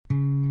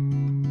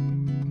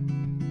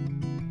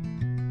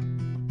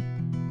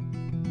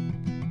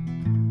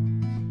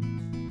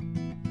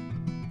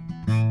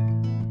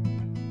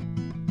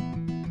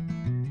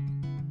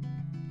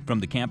From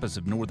the campus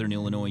of Northern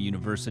Illinois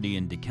University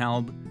in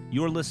DeKalb,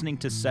 you're listening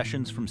to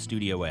Sessions from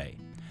Studio A.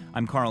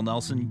 I'm Carl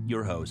Nelson,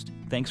 your host.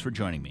 Thanks for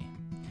joining me.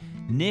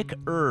 Nick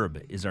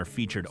Erb is our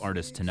featured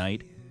artist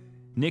tonight.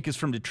 Nick is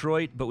from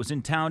Detroit, but was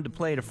in town to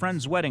play at a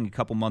friend's wedding a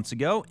couple months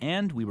ago,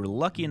 and we were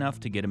lucky enough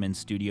to get him in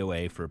Studio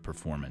A for a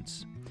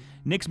performance.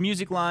 Nick's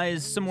music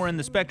lies somewhere in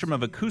the spectrum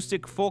of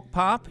acoustic folk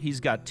pop. He's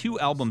got 2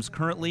 albums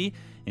currently,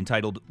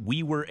 entitled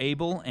We Were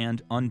Able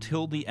and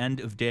Until the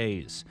End of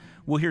Days.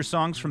 We'll hear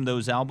songs from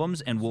those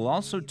albums, and we'll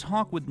also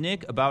talk with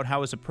Nick about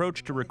how his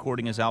approach to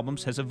recording his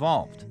albums has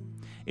evolved.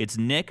 It's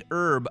Nick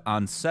Erb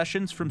on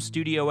Sessions from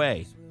Studio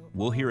A.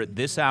 We'll hear it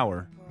this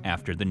hour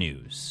after the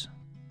news.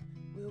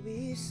 We'll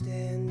be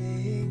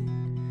standing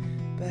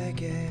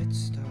back at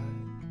start.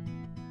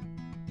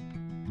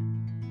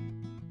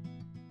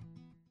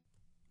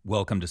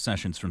 Welcome to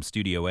Sessions from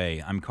Studio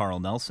A. I'm Carl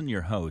Nelson,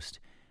 your host.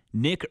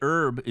 Nick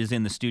Erb is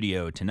in the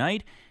studio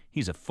tonight.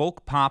 He's a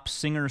folk pop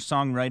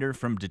singer-songwriter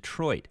from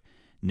Detroit.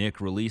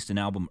 Nick released an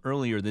album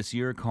earlier this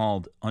year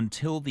called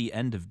Until the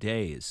End of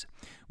Days.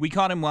 We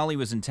caught him while he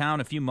was in town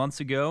a few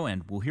months ago,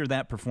 and we'll hear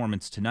that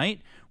performance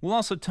tonight. We'll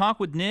also talk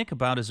with Nick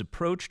about his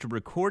approach to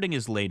recording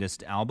his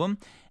latest album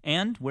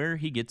and where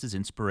he gets his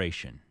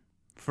inspiration.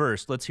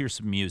 First, let's hear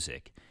some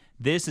music.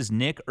 This is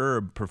Nick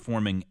Erb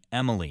performing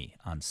Emily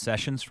on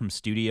Sessions from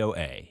Studio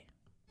A.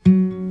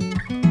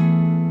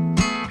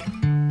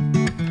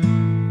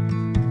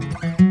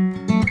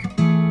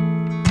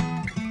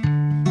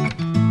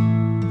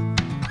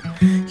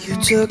 You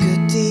took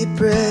a deep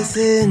breath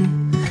in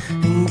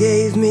and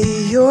gave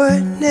me your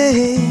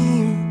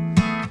name.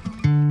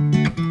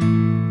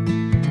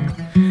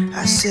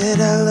 I said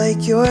I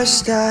like your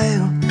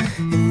style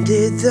and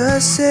did the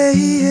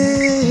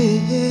same.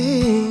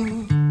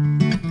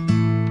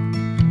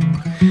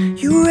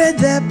 You read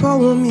that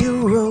poem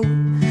you wrote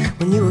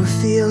when you were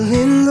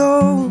feeling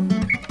low,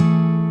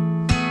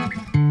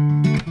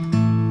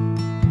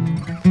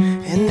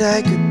 and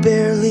I could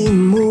barely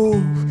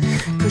move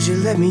 'cause you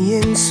let me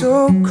in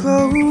so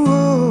close.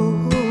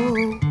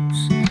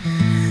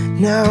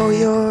 Now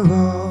you're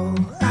all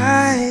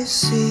I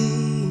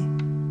see.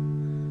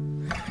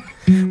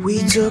 We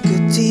took a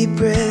deep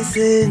breath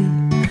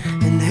in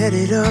and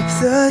headed up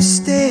the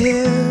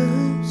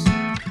stairs.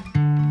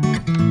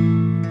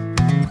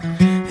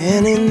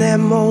 And in that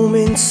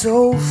moment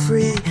so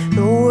free,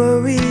 no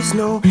worries,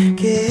 no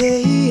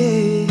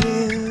cares.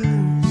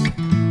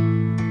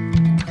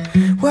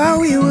 While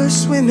we were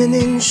swimming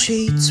in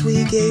sheets,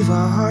 we gave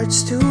our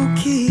hearts to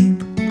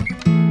keep.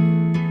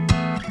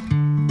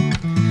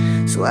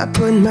 So I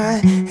put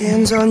my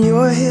hands on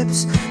your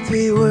hips,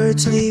 3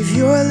 words leave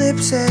your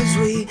lips as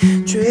we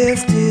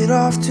drifted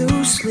off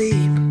to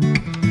sleep.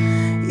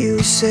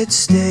 You said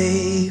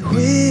stay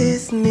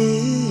with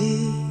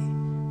me.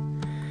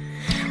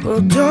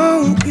 Well,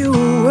 don't you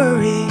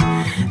worry,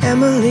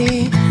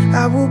 Emily,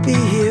 I will be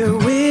here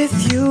with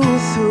you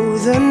through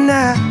the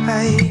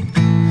night.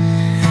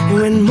 And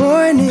when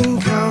morning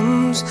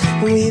comes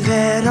and we've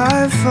had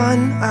our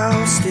fun,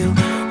 I'll still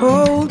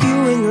hold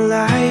you in the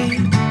light.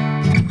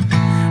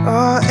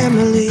 Oh,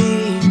 Emily.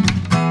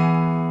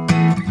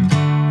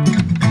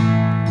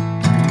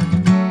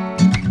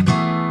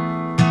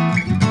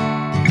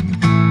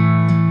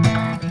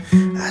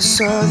 I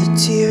saw the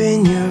tear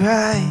in your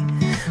eye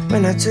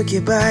when I took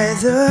you by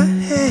the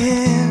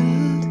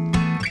hand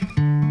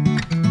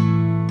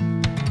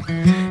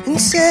and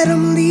said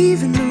I'm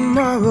leaving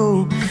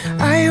tomorrow.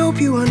 I hope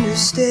you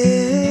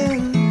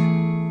understand.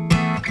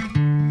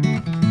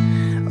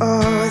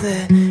 Oh,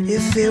 that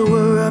if it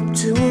were up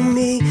to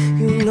me,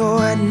 you know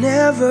I'd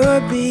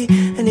never be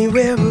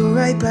anywhere but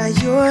right by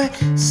your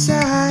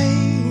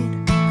side.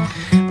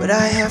 But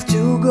I have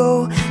to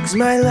go 'cause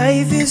my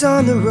life is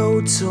on the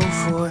road. So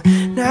for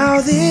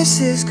now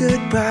this is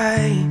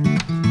goodbye.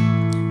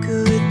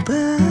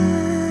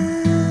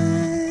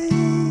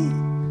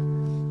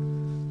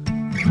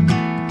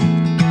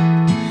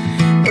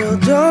 Well,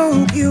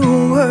 don't you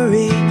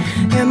worry,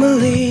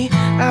 Emily,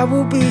 I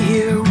will be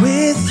here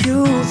with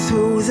you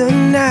through the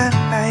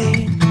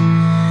night.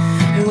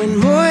 And when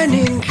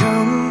morning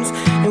comes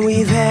and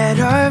we've had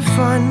our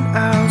fun,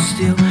 I'll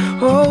still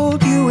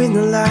hold you in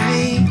the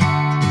light.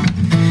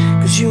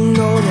 'Cause you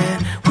know that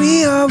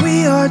we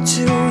are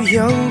too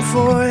young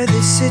for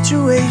this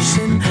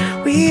situation.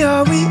 We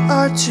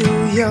are too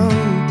young.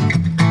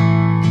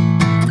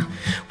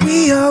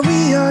 We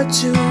are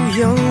too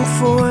young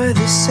for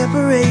this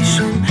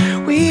separation.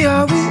 We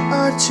are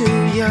too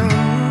young.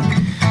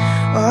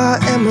 Oh,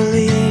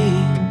 Emily,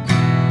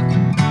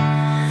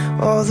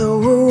 although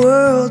we're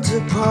worlds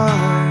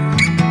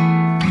apart,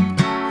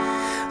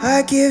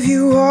 I give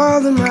you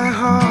all of my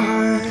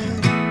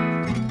heart.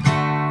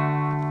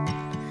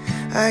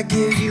 I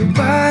give you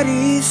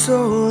body,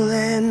 soul,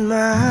 and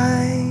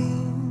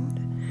mind.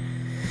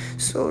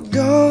 So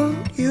don't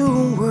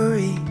you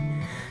worry,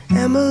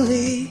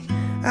 Emily,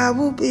 I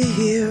will be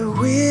here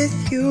with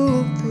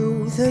you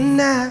through the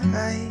night.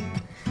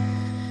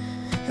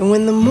 And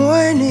when the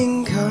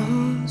morning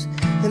comes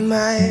and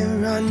my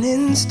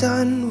running's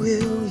done,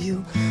 will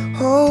you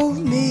hold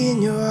me in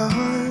your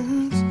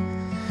arms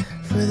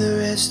for the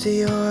rest of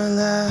your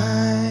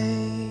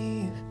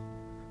life.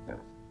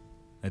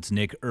 That's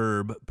Nick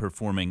Erb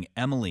performing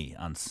Emily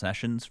on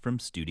Sessions from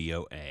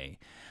Studio A.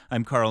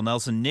 I'm Carl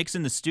Nelson. Nick's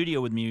in the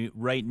studio with me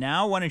right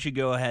now. Why don't you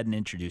go ahead and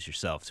introduce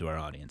yourself to our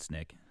audience,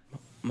 Nick?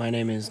 My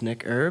name is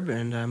Nick Erb,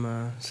 and I'm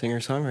a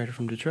singer-songwriter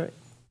from Detroit.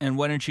 And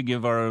why don't you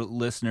give our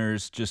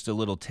listeners just a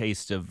little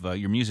taste of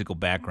your musical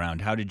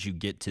background? How did you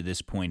get to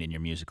this point in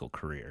your musical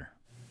career?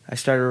 I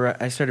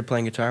started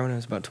playing guitar when I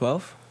was about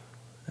 12.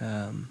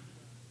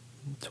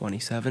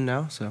 27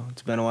 now, so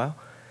it's been a while.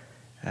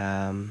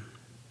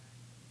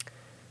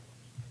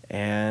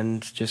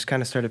 And just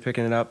kind of started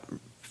picking it up,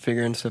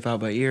 figuring stuff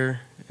out by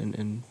ear,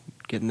 and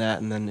getting that.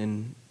 And then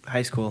in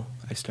high school,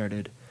 I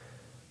started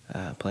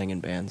playing in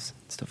bands,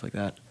 stuff like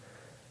that.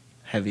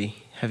 Heavy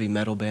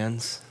metal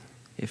bands,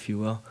 if you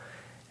will.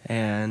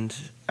 And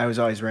I was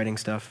always writing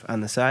stuff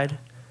on the side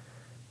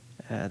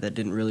that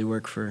didn't really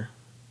work for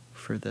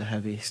the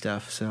heavy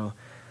stuff, so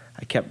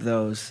I kept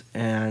those.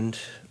 And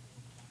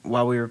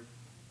while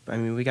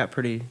we got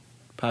pretty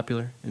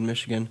popular in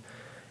Michigan.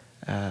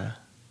 What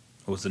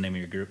was the name of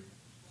your group?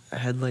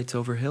 Headlights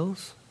Over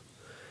Hills.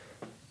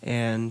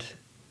 And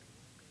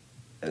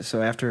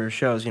so after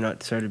shows,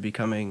 it started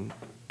becoming,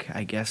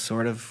 I guess,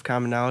 sort of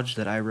common knowledge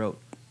that I wrote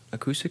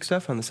acoustic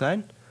stuff on the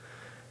side.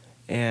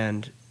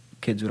 And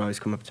kids would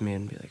always come up to me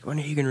and be like, when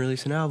are you going to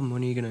release an album?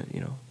 When are you going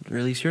to,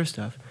 release your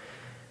stuff?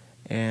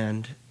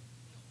 And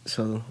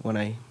so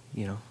when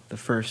the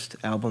first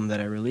album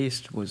that I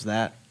released was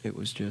that. It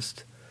was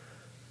just,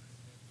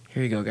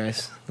 here you go,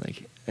 guys.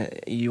 Like,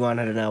 you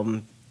wanted an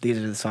album, these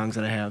are the songs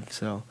that I have,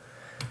 so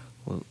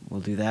we'll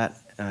do that.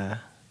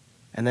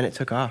 And then it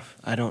took off.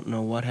 I don't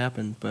know what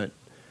happened, but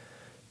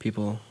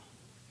people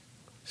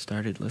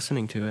started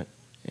listening to it.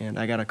 And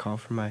I got a call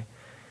from my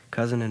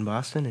cousin in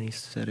Boston, and he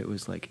said it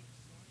was like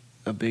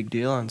a big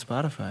deal on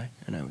Spotify.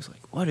 And I was like,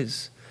 what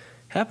is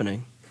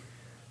happening?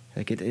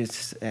 Like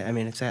it's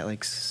at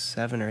like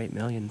 7 or 8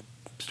 million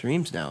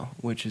streams now,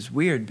 which is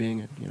weird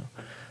being a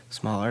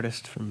small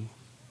artist from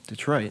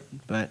Detroit.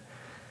 But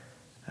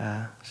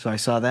so I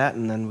saw that,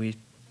 and then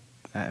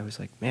I was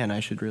like, man,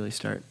 I should really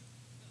start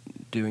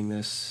doing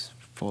this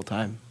full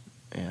time,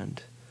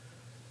 and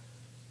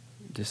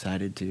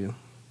decided to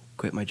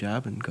quit my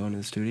job and go into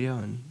the studio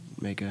and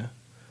make a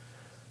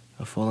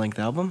full-length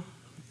album,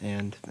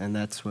 and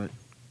that's what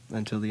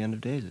Until the End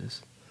of Days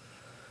is.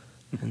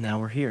 And now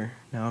we're here.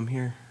 Now I'm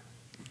here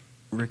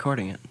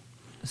recording it.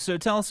 So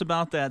tell us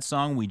about that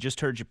song we just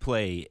heard you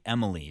play,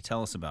 Emily.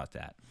 Tell us about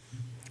that.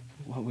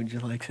 What would you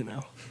like to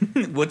know?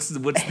 What's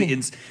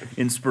the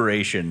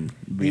inspiration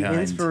behind?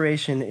 The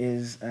inspiration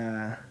is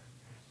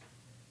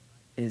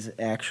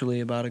actually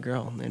about a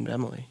girl named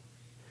Emily.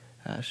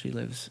 She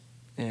lives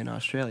in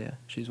Australia.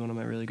 She's one of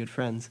my really good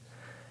friends.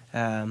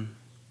 And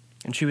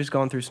she was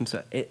going through some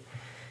stuff.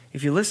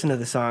 If you listen to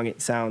the song,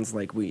 it sounds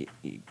like we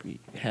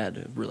had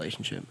a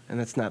relationship, and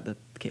that's not the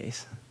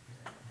case.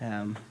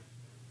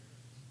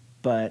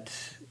 But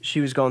she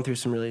was going through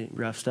some really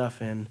rough stuff,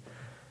 and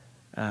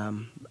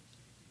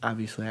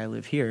obviously I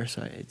live here,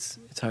 so it's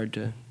hard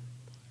to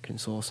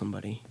console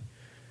somebody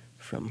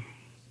from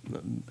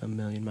a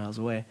million miles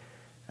away.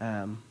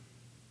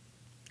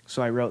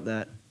 So I wrote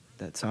that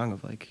song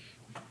of like,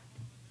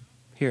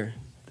 here,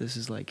 this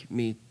is like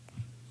me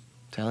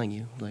telling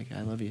you, like,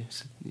 I love you.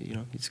 So,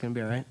 it's gonna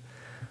be all right.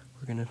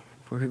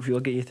 We'll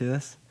get you through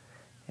this.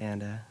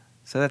 And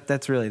so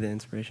that's really the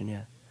inspiration.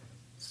 Yeah,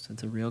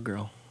 it's a real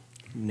girl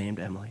named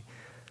Emily.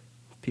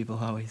 People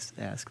always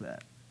ask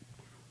that.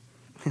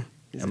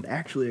 Is it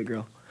actually a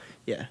girl?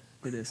 Yeah,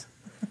 it is.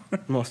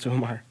 Most of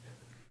them are.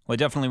 Well, I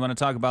definitely want to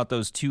talk about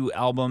those 2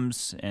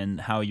 albums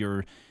and how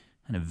your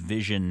kind of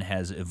vision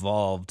has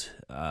evolved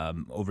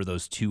over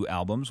those 2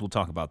 albums. We'll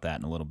talk about that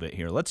in a little bit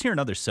here. Let's hear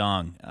another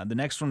song. The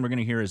next one we're going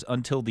to hear is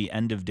Until the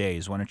End of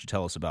Days. Why don't you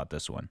tell us about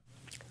this one?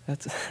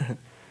 It's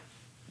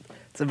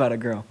about a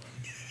girl.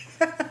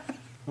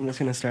 I'm just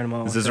going to start them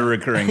all. This is a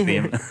recurring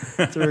theme.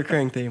 It's a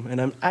recurring theme.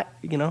 And I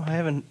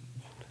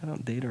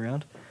don't date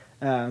around.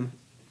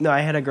 No,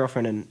 I had a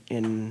girlfriend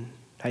in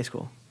high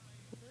school,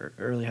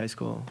 early high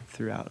school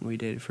throughout, and we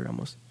dated for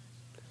almost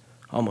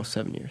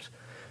 7 years.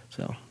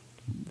 So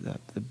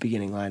the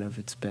beginning line of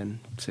it's been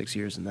 6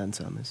 years and then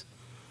some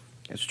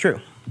it's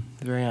true.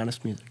 Very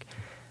honest music.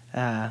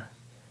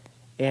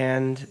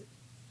 And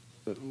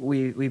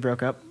we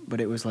broke up,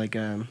 but it was like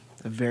a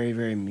very,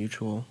 very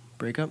mutual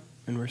breakup,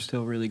 and we're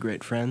still really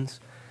great friends,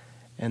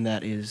 and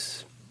that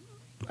is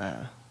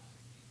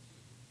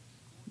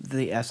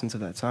the essence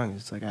of that song.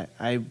 It's like,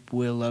 I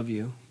will love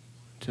you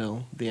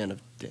till the end of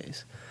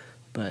days,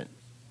 but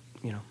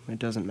it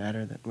doesn't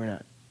matter that we're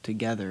not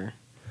together.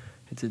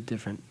 It's a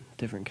different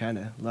kind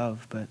of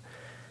love, but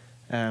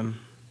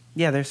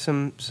there's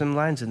some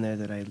lines in there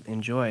that I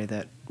enjoy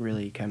that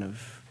really kind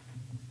of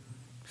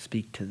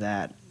speak to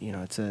that.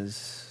 It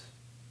says,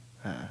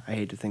 I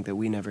hate to think that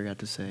we never got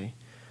to say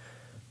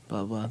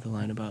blah blah, the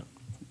line about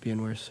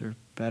being worse or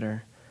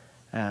better,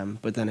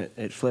 but then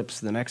it flips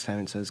the next time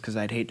and says, because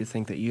I'd hate to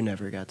think that you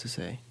never got to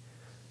say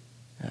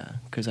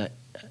because I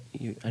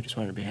just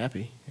wanted to be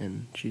happy,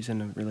 and she's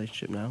in a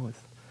relationship now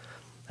with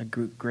a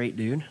great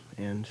dude,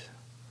 and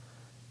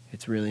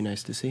it's really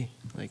nice to see,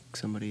 like,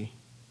 somebody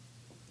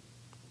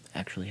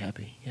actually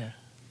happy. Yeah,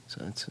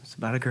 so it's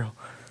about a girl.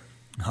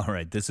 All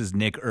right, this is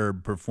Nick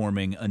Erb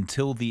performing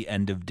Until the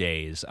End of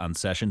Days on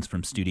Sessions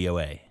from Studio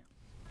A.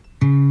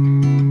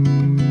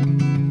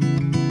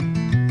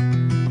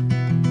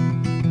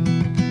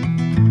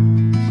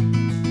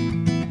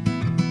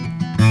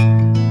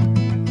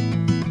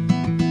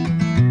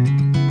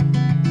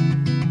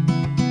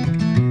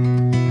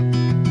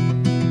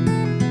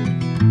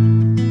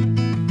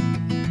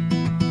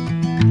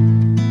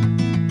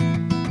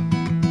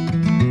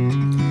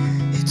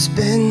 It's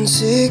been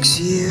 6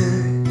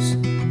 years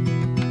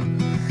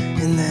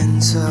and then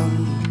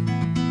some.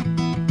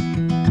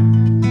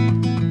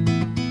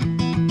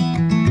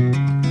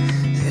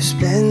 There's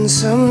been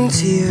some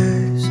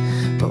tears,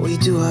 but we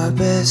do our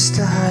best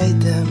to hide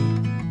them.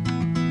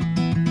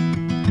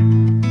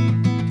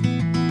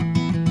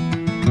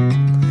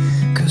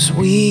 'Cause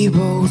we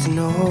both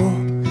know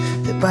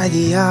that by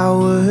the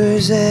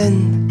hour's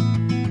end,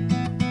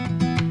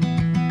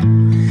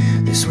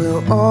 this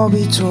will all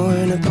be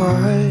torn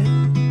apart.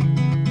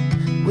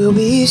 We'll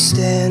be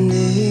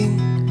standing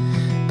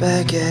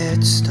back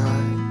at start.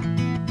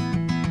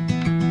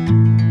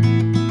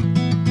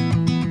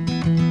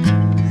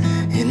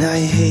 And I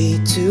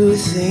hate to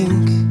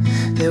think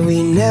that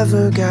we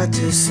never got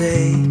to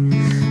say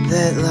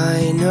that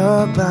line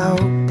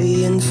about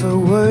being for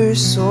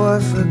worse or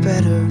for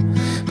better.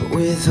 But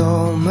with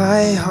all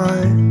my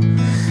heart,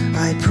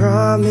 I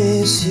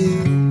promise you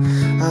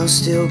I'll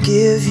still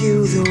give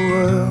you the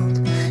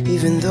world,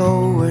 even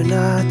though we're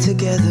not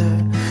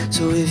together.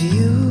 So if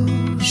you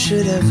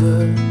should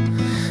ever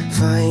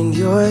find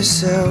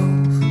yourself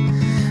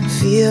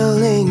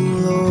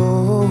feeling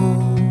low,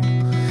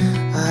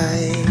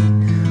 I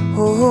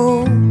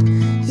hope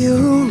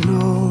you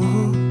know,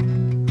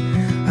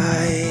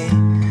 I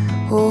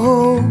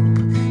hope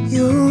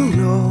you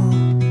know,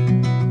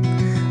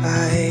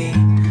 I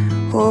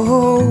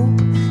hope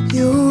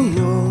you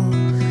know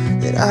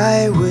that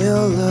I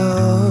will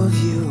love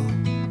you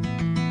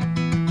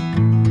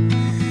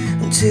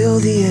until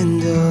the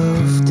end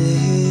of days.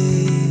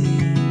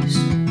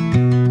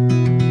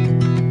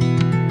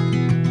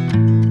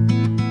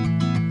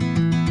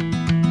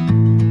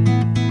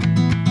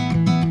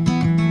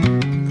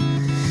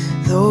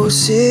 Those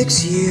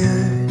 6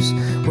 years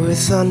were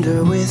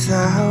thunder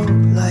without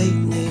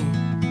lightning.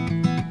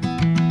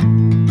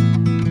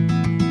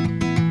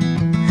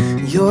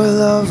 Your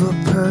love a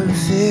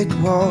perfect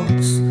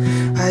waltz,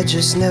 I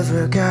just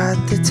never got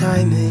the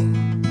timing.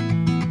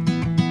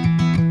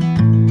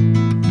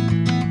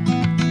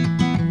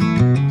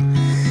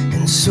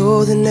 And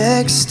so the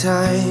next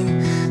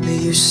time that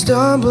you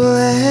stumble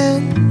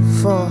and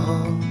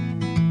fall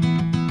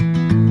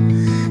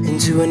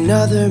into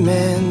another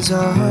man's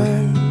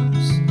arms,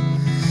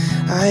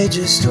 I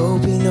just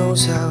hope he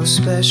knows how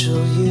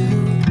special you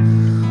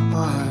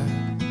are.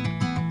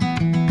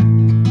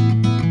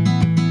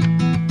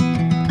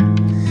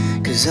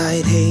 'Cause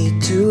I'd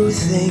hate to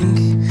think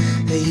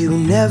that you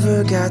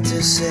never got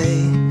to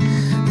say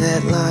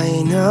that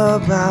line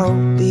about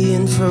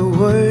being for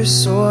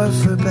worse or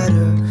for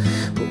better.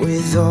 But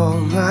with all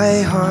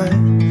my heart,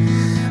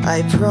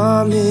 I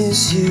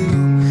promise you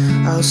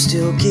I'll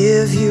still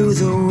give you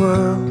the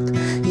world,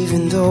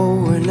 even though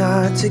we're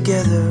not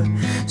together.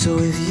 So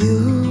if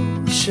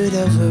you should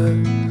ever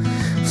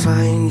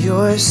find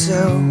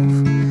yourself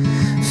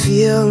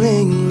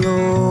feeling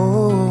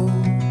low,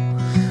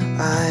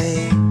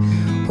 I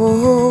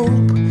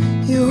hope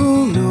you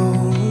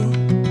know,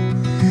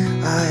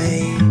 I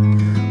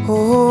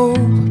hope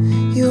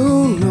you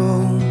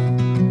know,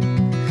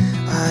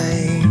 I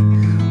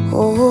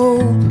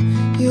hope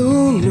you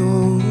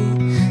know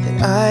that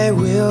I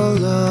will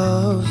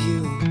love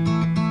you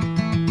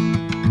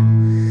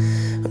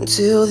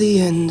until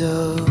the end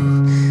of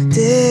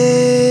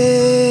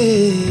days,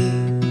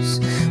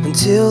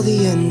 until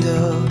the end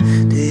of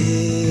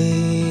days,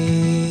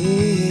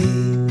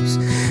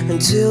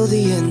 until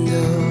the end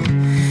of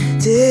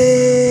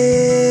days,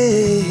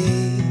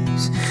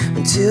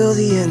 until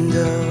the end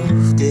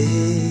of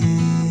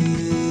days,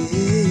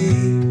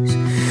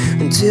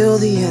 until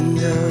the end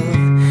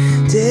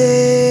of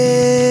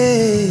days,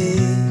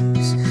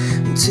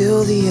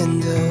 until the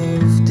end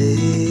of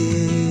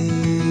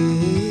days,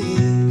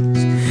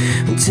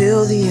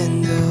 until the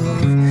end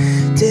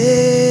of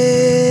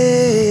days,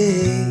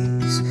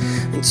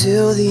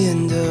 until the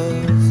end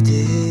of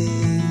days.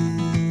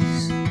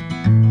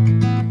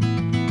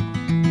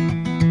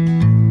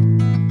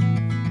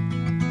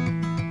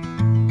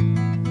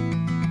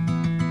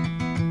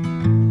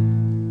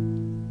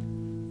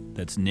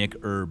 That's Nick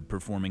Erb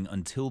performing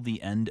Until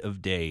the End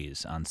of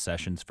Days on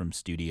Sessions from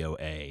Studio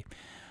A.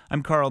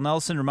 I'm Carl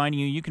Nelson, reminding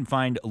you can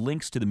find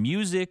links to the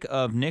music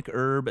of Nick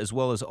Erb as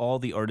well as all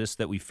the artists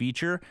that we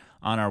feature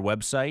on our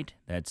website.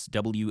 That's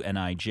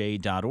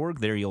WNIJ.org.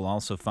 There you'll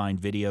also find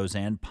videos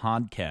and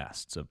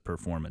podcasts of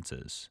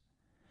performances.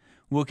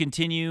 We'll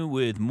continue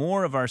with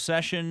more of our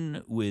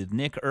session with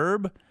Nick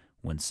Erb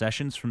when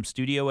Sessions from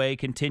Studio A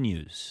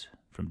continues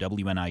from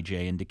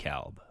WNIJ in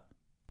DeKalb.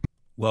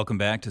 Welcome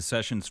back to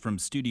Sessions from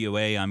Studio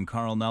A. I'm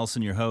Carl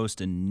Nelson, your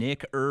host, and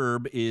Nick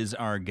Erb is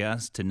our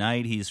guest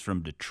tonight. He's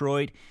from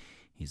Detroit.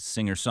 He's a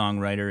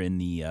singer-songwriter in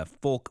the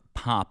folk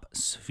pop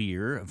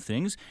sphere of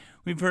things.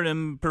 We've heard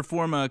him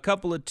perform a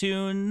couple of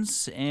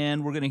tunes,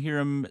 and we're going to hear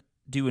him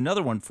do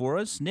another one for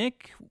us.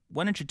 Nick,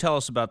 why don't you tell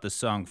us about this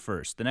song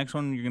first? The next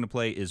one you're going to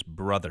play is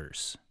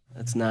Brothers.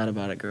 That's not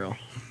about a girl.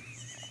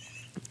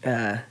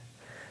 That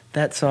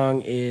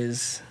song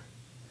is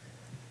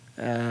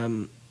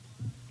the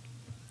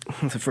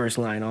first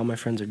line, all my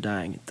friends are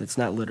dying. It's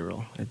not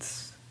literal.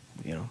 It's,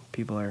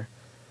 people are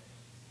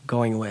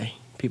going away.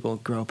 People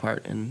grow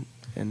apart, and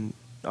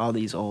all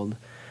these old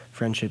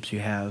friendships you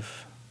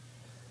have,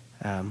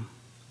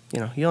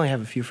 you only have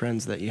a few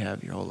friends that you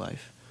have your whole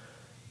life,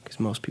 because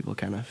most people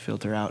kind of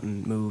filter out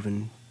and move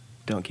and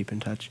don't keep in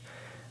touch.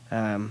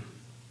 So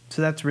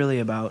that's really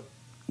about,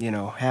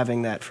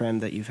 having that friend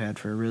that you've had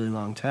for a really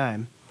long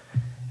time,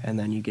 and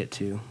then you get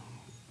to,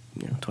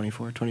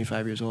 24,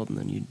 25 years old, and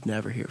then you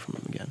never hear from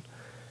them again.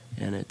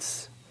 And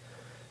it's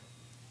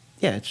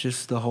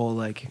just the whole,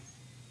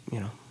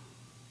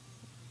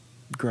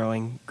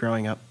 growing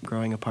up,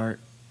 growing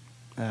apart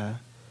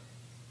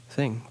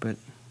thing. But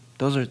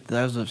those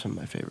are some of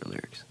my favorite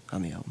lyrics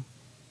on the album,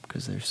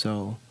 because they're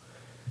so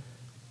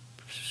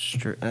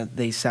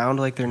they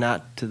sound like they're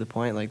not to the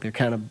point, like they're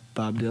kind of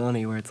Bob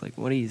Dylan-y, where it's like,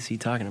 what is he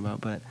talking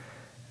about? But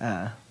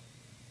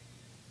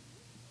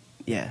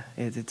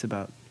it's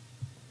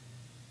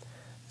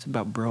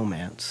about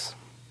bromance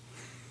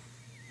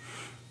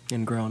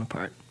and growing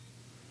apart.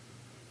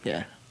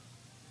 Yeah.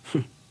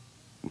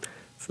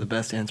 It's the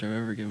best answer I've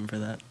ever given for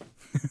that.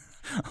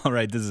 All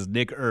right, this is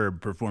Nick Erb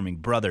performing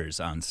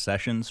Brothers on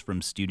Sessions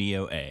from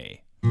Studio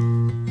A.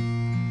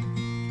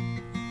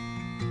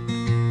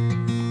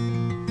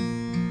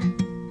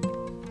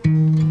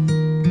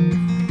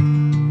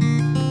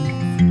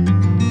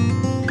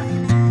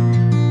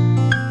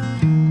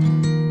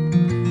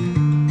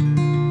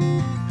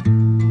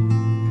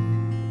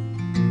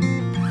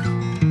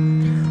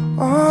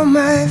 All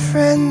my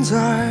friends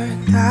are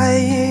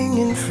dying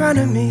in front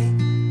of me.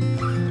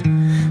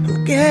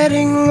 I'm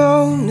getting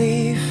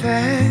lonely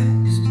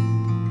fast.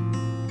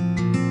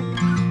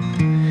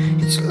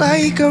 It's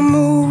like a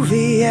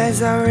movie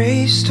as I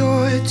race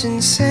towards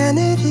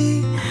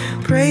insanity.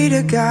 Pray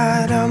to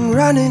God I'm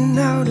running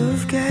out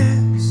of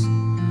gas.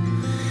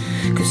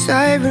 'Cause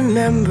I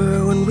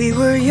remember when we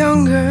were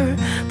younger,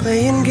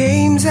 playing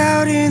games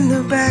out in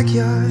the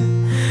backyard.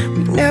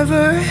 We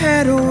never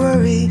had a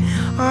worry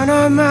on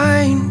our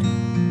mind.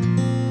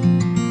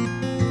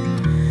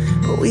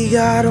 But we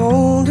got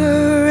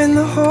older and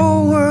the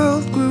whole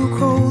world grew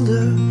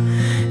colder,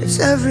 as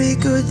every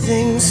good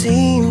thing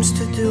seems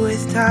to do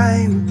with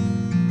time.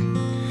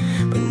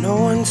 But no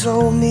one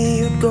told me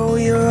you'd go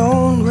your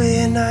own way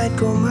and I'd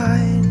go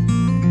mine.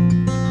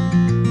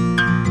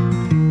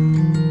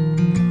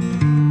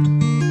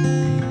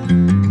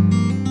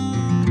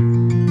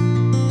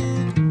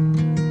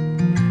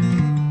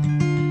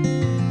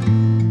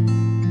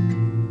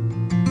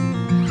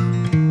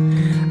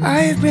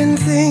 I've been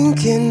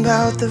thinking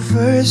about the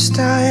first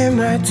time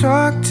I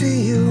talked to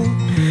you.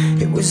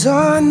 It was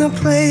on the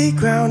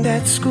playground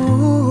at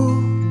school.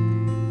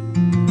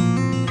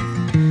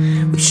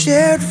 We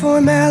shared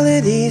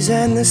formalities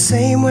and the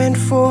same went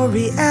for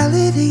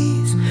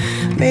realities.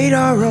 Made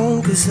our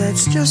own, 'cause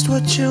that's just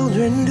what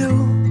children do.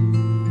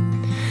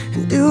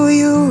 And do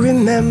you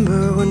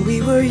remember when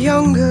we were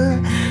younger,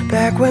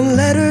 back when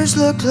letters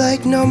looked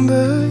like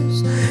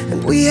numbers,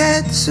 and we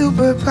had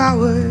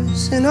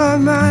superpowers in our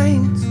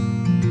minds?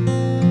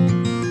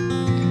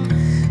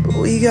 But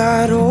we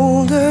got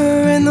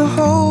older and the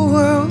whole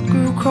world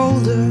grew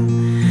colder,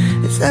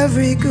 as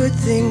every good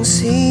thing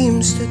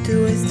seems to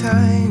do with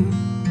time.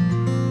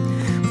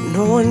 But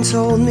no one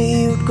told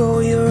me you'd go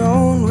your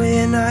own way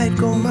and I'd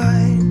go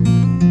mine.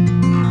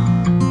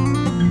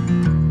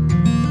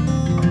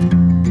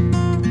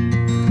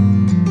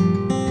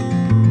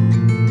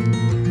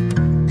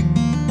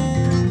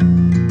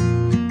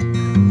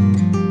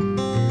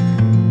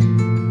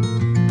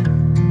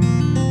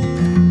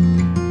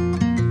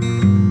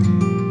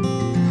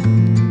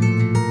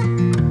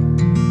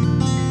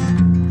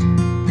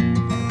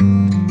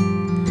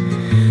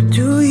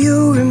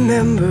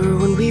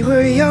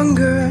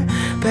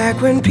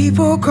 Back when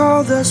people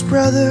called us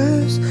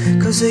brothers,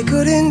 'cause they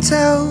couldn't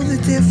tell the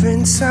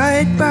difference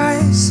side by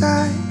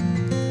side.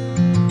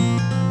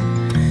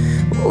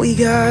 We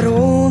got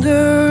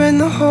older and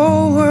the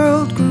whole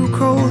world grew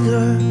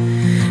colder,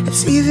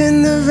 as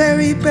even the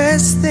very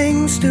best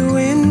things do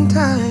in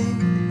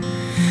time.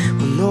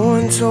 Well, no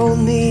one told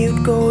me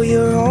you'd go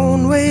your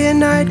own way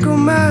and I'd go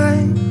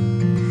mine.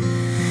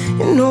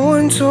 And no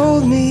one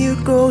told me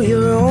you'd go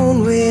your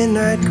own way and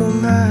I'd go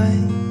mine.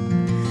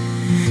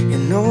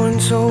 And no one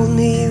told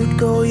me you'd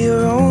go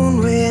your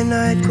own way and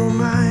I'd go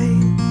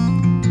mine.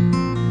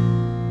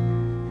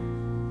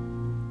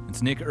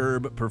 That's Nick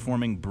Erb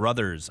performing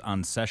Brothers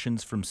on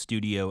Sessions from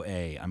Studio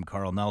A. I'm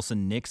Carl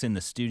Nelson. Nick's in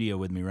the studio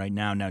with me right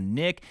now. Now,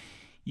 Nick,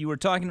 you were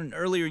talking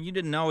earlier, you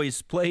didn't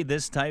always play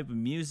this type of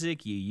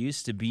music. You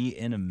used to be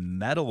in a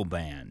metal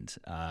band.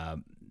 Now,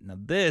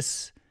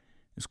 this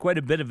is quite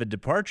a bit of a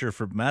departure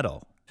from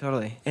metal.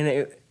 Totally.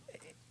 And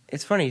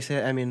it's funny you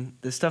say, I mean,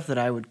 the stuff that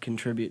I would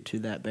contribute to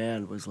that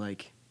band was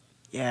like,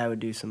 yeah, I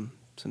would do some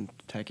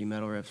techie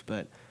metal riffs,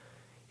 but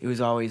it was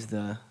always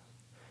the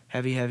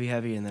heavy,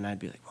 and then I'd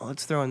be like, well,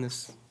 let's throw in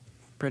this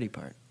pretty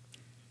part.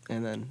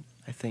 And then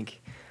I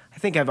think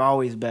I've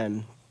always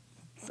been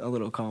a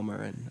little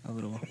calmer and a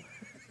little,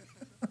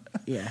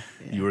 yeah.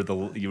 You were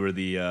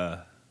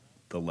the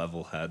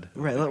level head.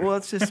 Right. Well,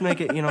 let's just make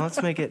it,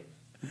 let's make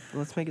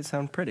it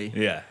sound pretty.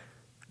 Yeah.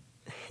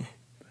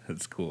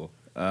 That's cool.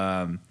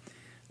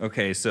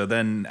 Okay, so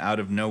then out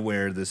of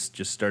nowhere, this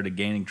just started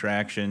gaining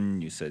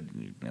traction. You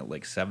said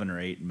like 7 or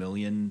 8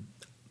 million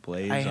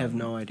plays. I have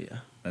no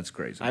idea. That's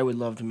crazy. I would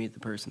love to meet the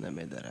person that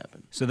made that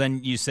happen. So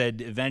then you said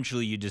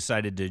eventually you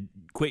decided to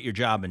quit your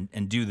job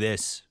and do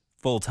this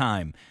full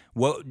time.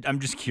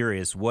 I'm just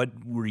curious,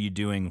 what were you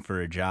doing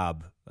for a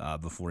job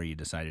before you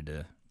decided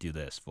to do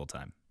this full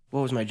time?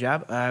 What was my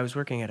job? I was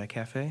working at a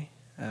cafe,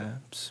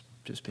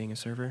 just being a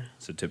server.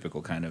 It's a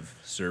typical kind of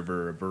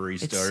server or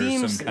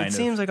barista It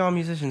seems like all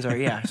musicians are,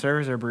 yeah,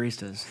 servers or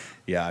baristas.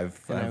 Yeah,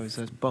 I was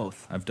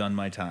both. I've done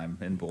my time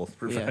in both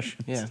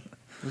professions. Yeah.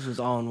 This was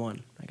all in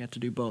one. I got to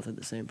do both at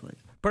the same place.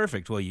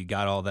 Perfect. Well, you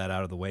got all that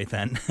out of the way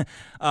then.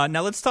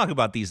 Now let's talk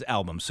about these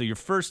albums. So your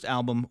first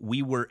album,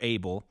 We Were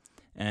Able,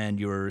 and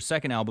your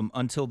second album,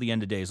 Until the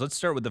End of Days. Let's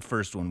start with the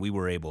first one, We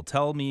Were Able.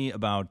 Tell me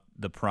about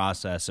the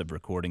process of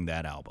recording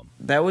that album.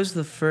 That was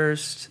the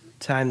first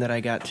time that I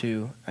got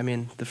to,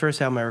 the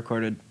first album I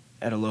recorded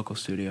at a local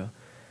studio.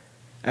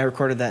 I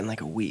recorded that in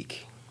like a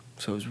week.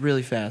 So it was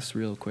really fast,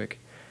 real quick.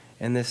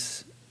 And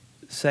this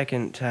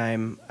second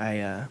time,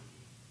 I'm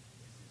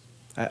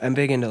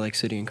big into like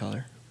City and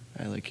Color.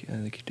 I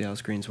like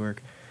Dallas Green's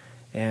work,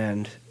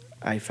 and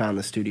I found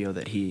the studio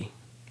that he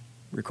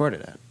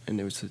recorded at, and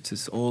it's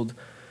this old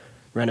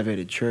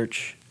renovated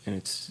church, and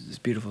it's this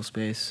beautiful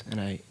space. And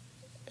I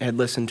had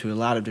listened to a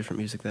lot of different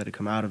music that had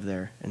come out of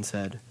there, and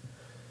said,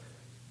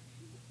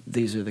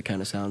 these are the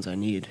kind of sounds I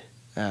need.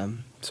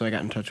 So I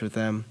got in touch with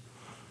them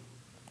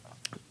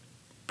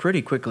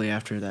pretty quickly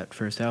after that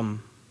first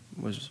album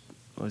was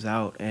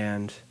out,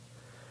 and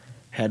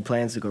had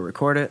plans to go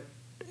record it.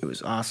 It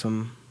was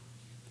awesome.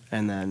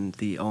 And then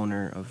the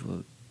owner of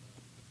the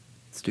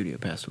studio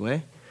passed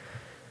away,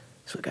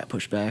 so it got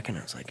pushed back, and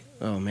I was like,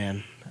 oh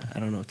man,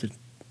 I don't know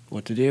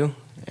what to do.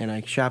 And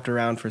I shopped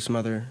around for some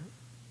other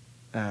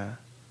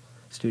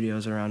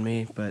studios around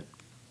me, but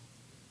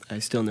I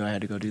still knew I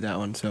had to go do that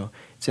one. So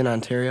it's in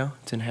Ontario.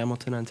 It's in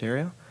Hamilton,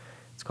 Ontario.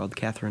 It's called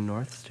Catherine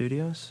North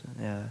Studios.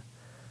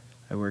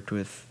 I worked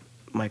with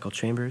Michael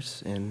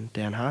Chambers and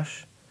Dan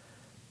Hosh,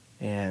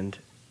 and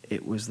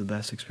it was the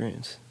best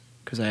experience,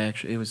 because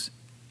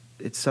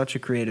it's such a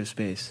creative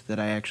space that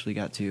I actually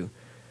got to.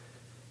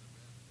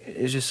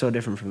 It's just so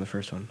different from the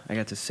first one. I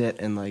got to sit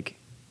and like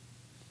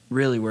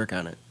really work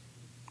on it,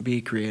 be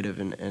creative,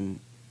 and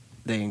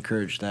they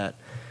encouraged that,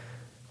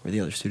 where the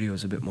other studio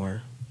was a bit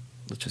more,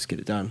 let's just get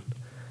it done.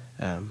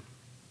 So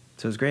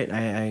it was great.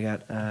 I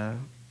got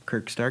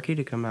Kirk Starkey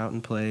to come out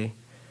and play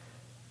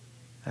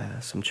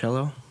some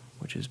cello,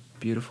 which is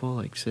beautiful.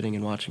 Like sitting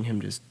and watching him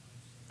just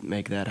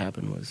make that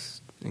happen was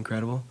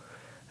incredible.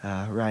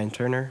 Ryan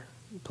Turner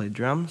played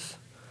drums.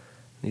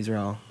 These are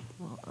all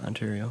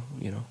Ontario,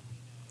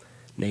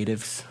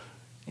 natives,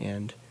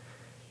 and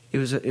it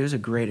was a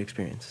great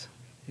experience.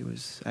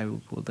 I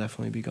will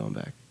definitely be going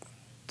back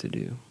to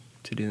do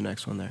the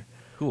next one there.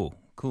 Cool.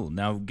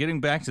 Now,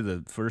 getting back to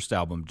the first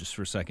album just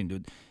for a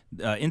second,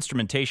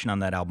 instrumentation on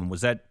that album,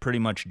 was that pretty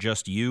much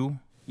just you?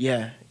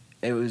 Yeah,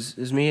 it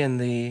was me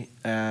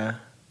and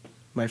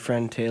my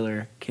friend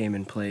Taylor came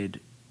and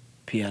played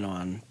piano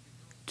on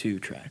 2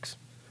 tracks.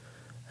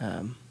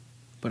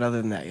 But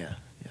other than that, yeah,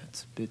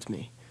 it's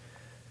me.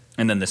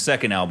 And then the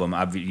second album,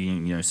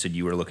 you said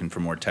you were looking for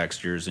more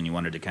textures and you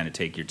wanted to kind of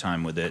take your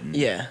time with it. And,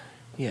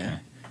 yeah.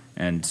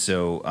 And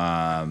so,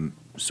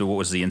 so what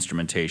was the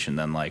instrumentation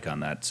then like on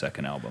that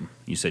second album?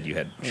 You said you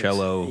had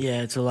cello.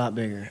 It's a lot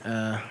bigger.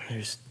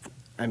 There's,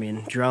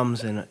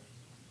 drums in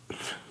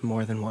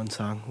more than one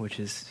song, which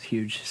is a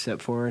huge step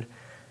forward.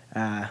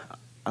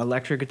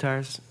 Electric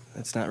guitars,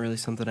 that's not really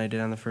something I did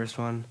on the first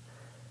one.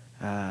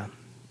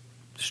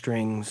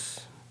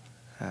 Strings,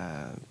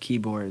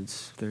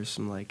 keyboards, there's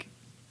some like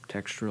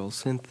textural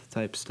synth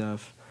type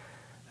stuff,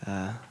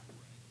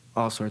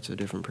 all sorts of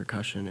different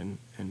percussion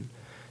and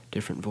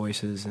different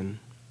voices, and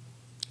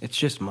it's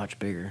just much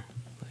bigger.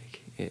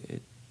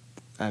 Like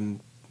I'm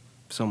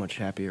so much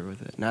happier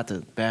with it. Not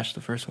to bash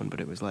the first one,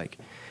 but it was like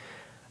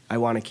I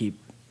want to keep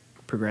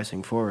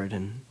progressing forward,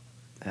 and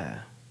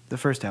the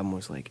first album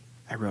was like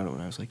I wrote it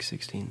when I was like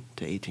 16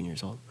 to 18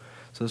 years old.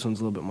 So this one's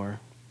a little bit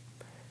more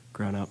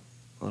grown up,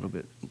 a little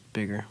bit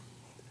bigger.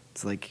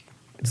 It's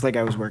like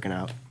I was working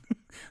out.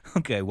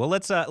 Okay, well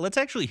let's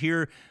actually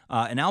hear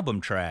an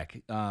album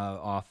track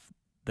off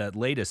that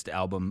latest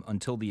album,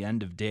 Until the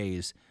End of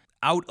Days,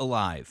 Out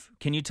Alive.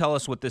 Can you tell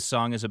us what this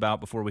song is about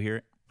before we hear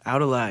it?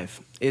 Out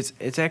Alive.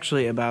 It's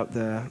actually about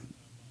the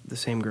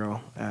same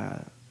girl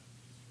that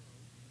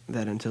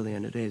Until the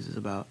End of Days is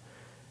about.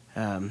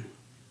 And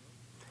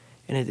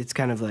it's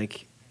kind of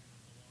like,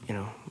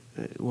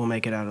 we'll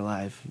make it out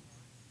alive,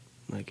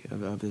 like,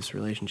 of this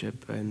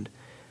relationship, and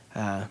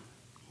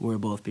we'll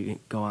both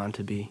go on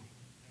to be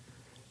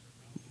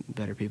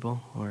better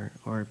people, or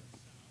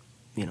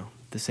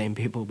the same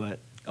people, but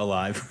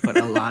alive. But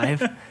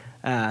alive.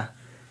 Yeah,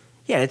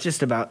 it's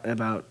just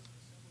about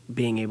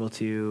being able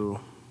to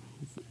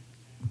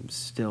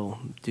still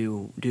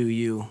do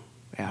you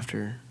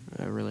after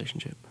a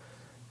relationship.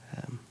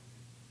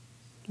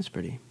 It's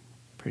pretty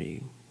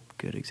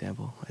good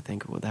example, I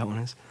think, of what that one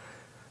is.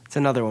 It's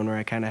another one where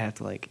I kind of have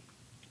to, like,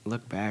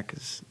 look back,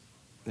 because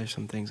there's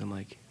some things I'm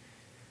like,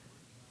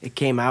 it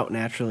came out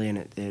naturally, and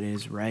it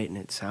is right, and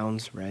it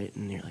sounds right,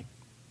 and you're like,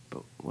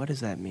 but what does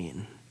that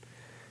mean?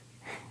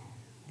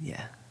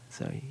 Yeah,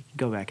 so you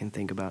go back and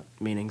think about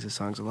meanings of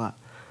songs a lot.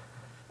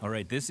 All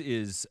right, this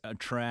is a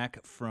track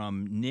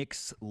from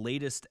Nick's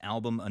latest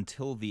album,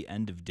 Until the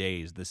End of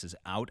Days. This is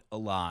Out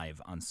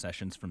Alive on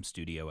Sessions from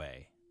Studio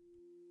A.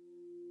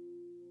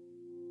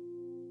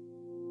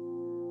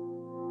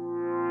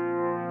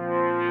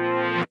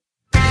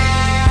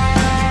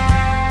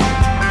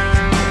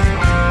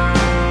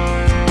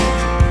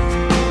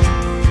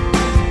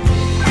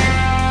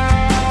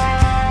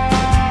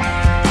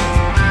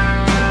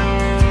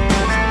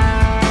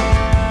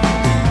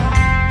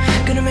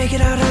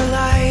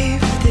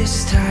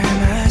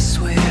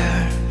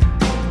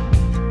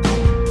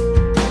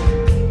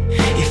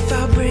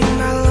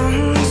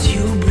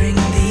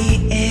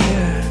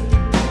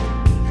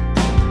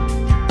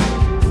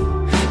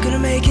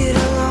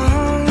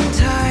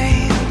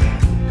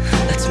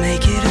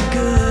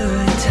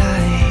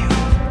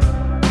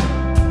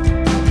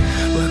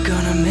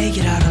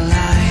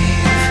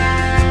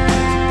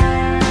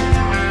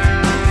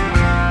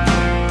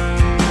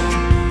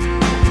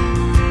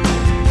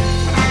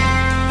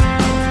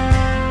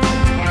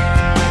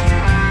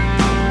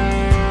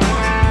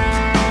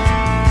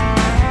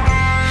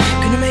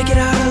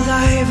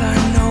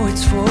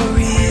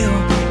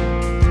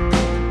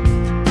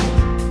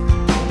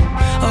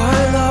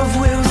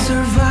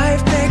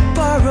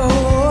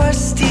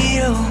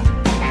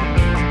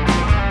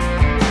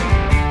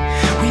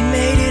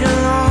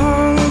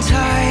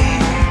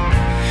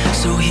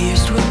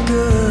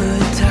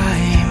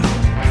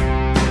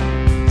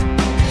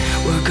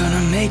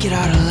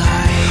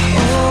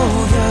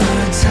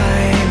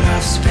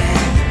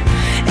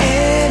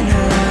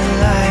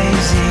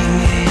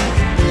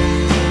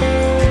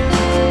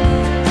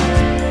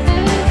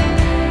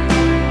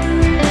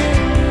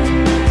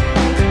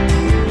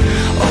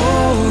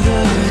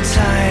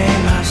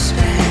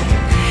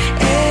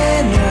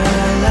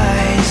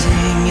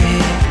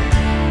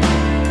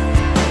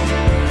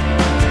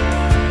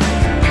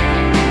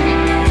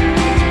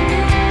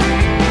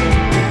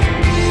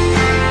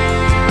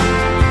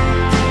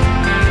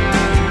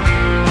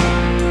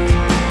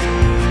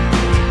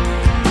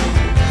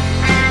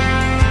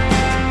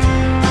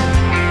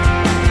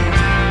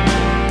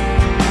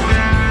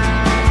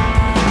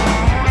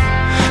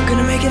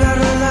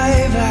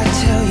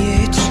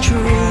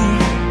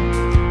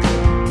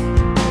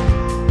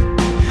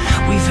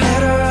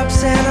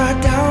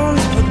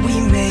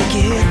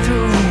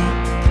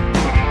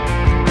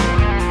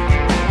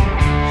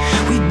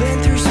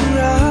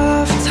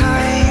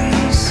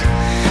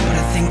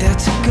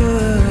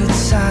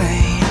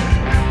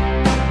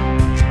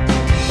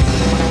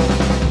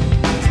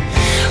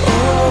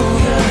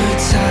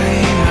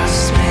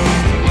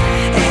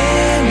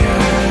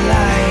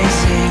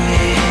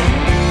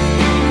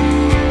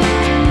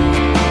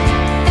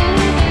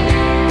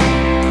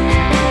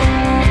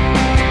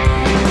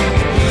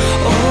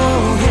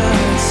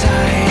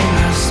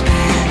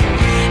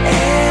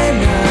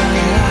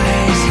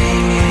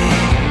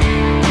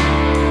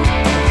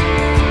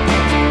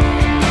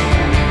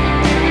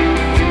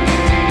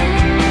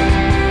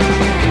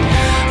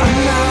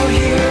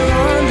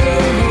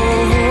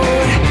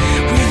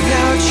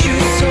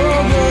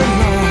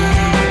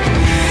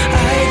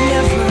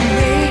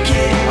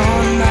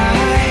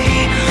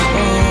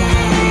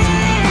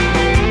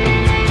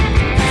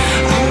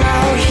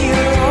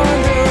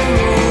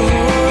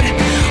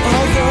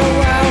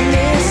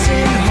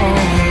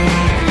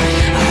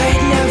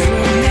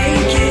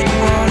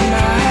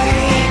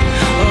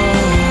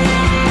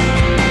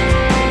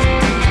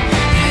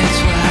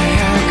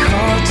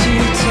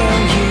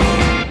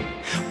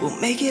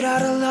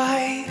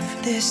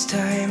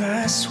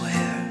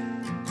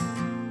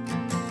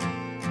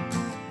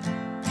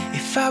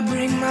 If I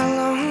bring my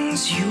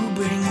lungs, you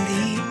bring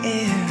the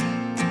air.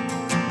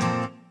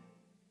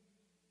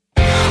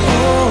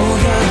 All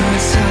the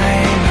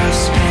time I've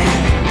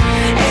spent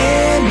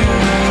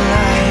analyzing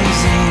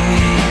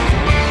it.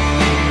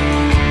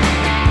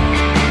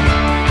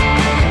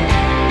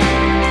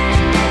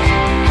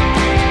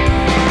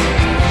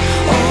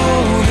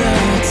 All the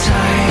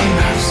time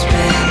I've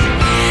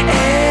spent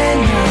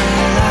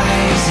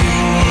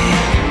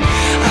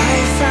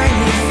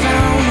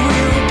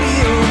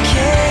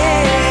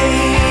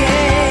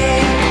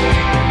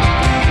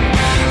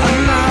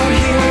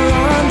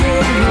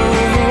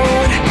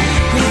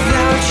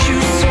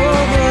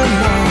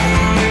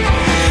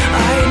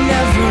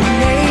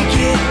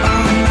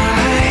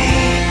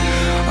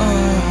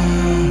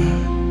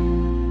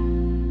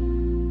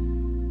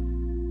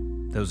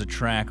That was a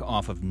track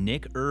off of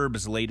Nick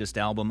Erb's latest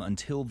album,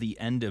 Until the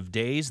End of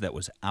Days, that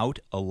was out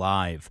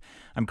alive.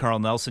 I'm Carl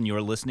Nelson.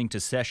 You're listening to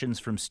Sessions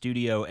from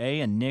Studio A,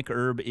 and Nick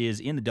Erb is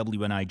in the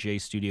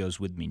WNIJ studios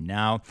with me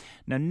now.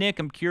 Now, Nick,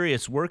 I'm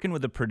curious, working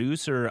with a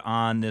producer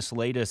on this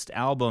latest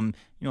album,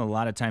 you know, a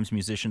lot of times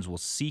musicians will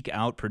seek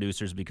out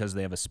producers because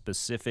they have a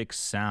specific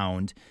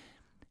sound.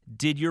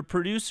 Did your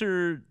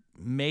producer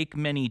make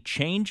many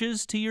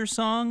changes to your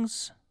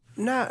songs?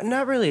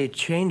 Not really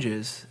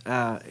changes.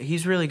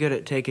 He's really good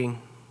at taking,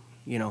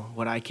 you know,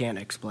 what I can't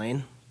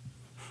explain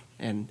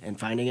and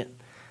finding it.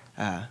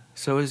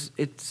 So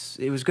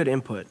it was good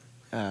input.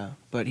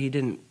 But he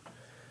didn't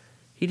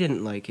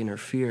like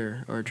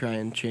interfere or try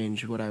and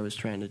change what I was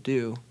trying to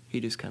do. He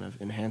just kind of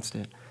enhanced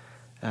it.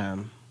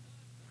 But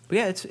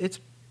yeah, it's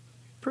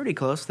pretty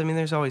close. I mean,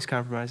 there's always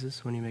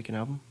compromises when you make an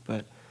album,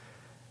 but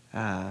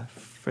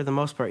for the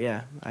most part,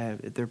 yeah,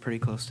 they're pretty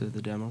close to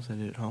the demos I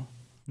did at home.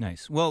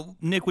 Nice. Well,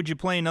 Nick, would you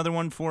play another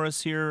one for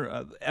us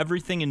here?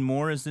 Everything and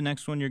More is the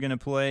next one you're going to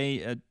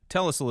play.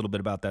 Tell us a little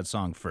bit about that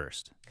song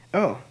first.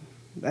 Oh,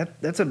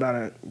 that's about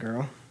a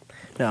girl.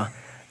 No,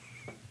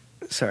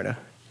 sort of.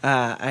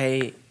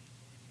 I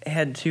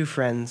had two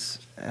friends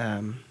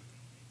that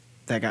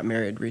got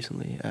married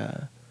recently,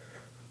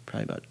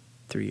 probably about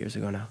 3 years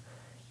ago now,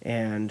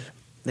 and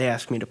they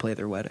asked me to play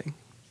their wedding,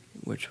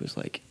 which was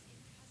like,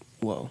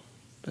 whoa,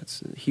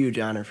 that's a huge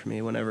honor for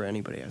me whenever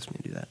anybody asks me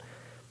to do that.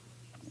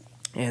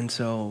 And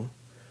so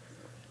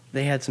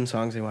they had some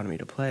songs they wanted me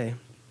to play,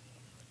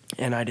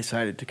 and I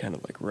decided to kind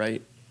of like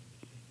write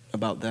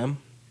about them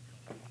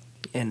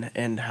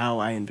and how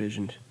I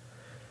envisioned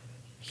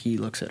he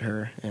looks at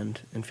her and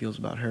feels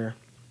about her.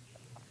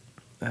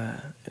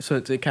 So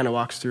it kind of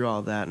walks through all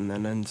of that and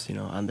then ends, you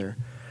know, on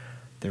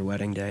their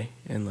wedding day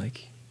and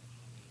like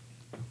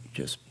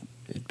just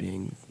it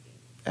being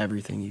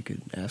everything you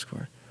could ask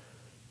for.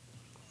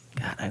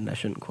 God, and I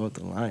shouldn't quote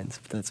the lines,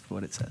 but that's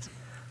what it says.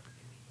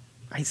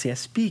 I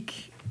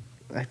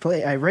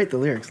write the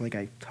lyrics like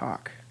I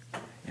talk.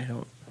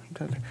 I'm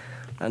not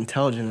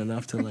intelligent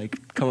enough to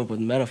like come up with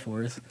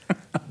metaphors.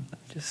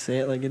 Just say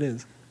it like it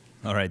is.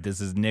 All right, this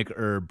is Nick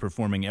Erb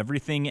performing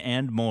Everything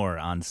and More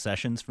on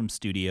Sessions from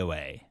Studio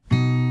A.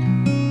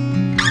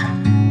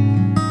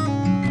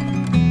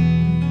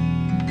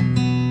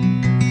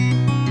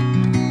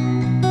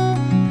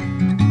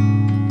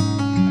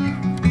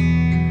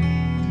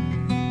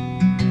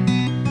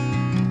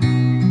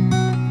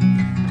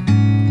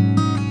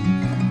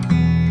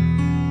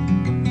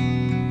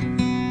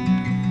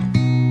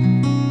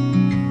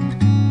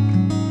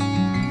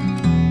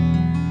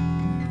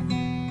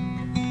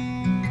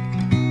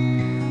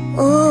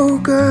 Oh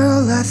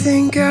girl, I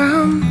think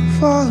I'm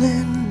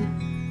falling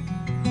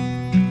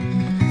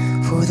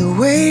for the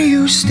way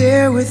you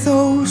stare with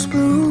those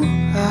blue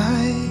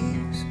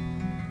eyes.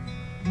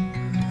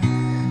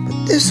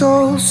 But this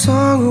whole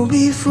song will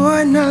be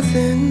for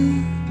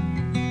nothing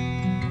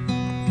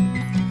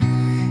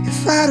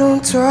if I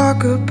don't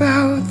talk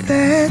about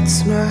that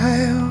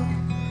smile.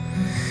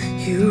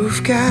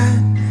 You've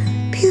got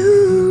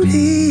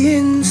beauty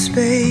in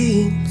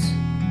spades,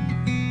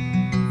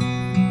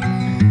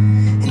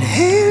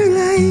 hair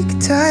like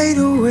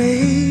tidal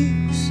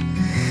waves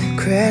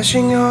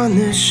crashing on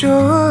the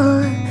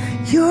shore.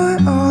 You're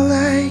all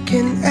I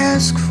can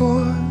ask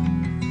for.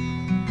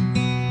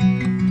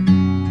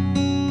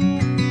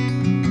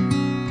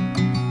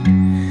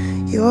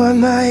 You're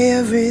my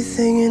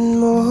everything and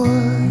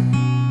more.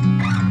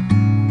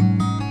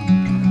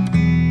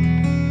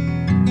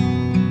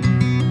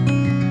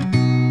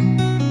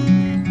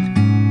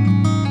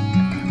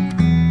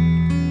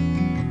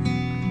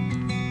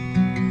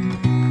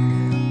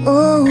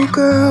 Oh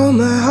girl,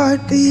 my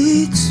heart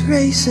beats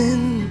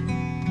racing,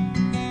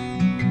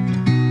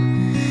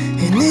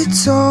 and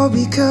it's all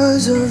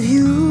because of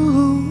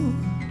you.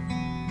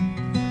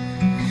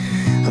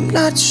 I'm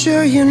not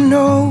sure you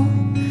know,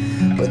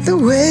 but the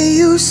way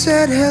you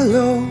said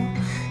hello,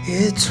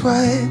 it's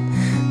what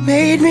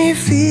made me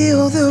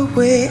feel the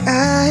way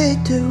I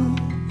do.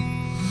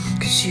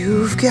 'Cause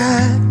you've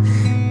got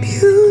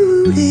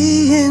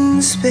beauty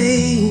in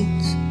spades,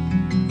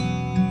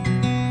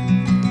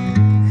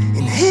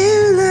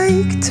 hair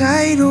like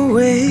tidal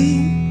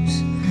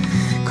waves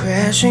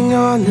crashing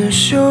on the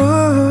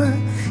shore.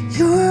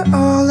 You're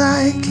all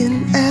I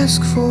can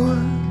ask for.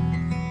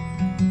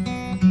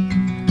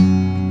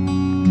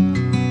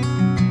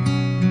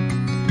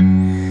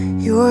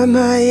 You're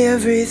my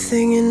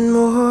everything and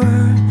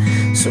more.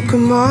 So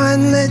come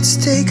on, let's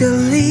take a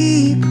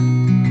leap,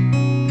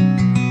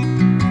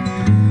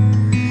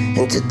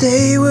 and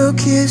today we'll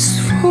kiss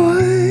for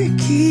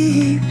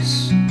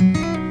keeps.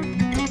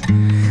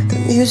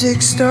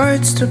 Music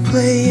starts to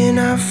play and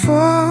I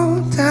fall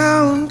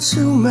down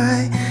to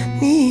my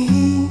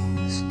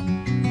knees.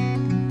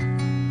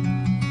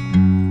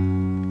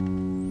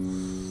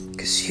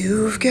 'Cause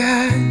you've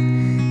got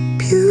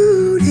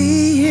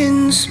beauty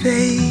in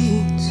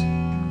spades,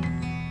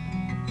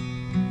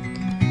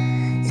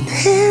 and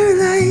hair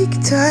like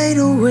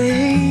tidal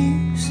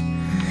waves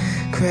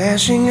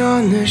crashing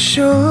on the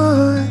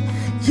shore.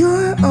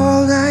 You're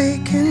all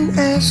I can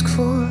ask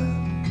for.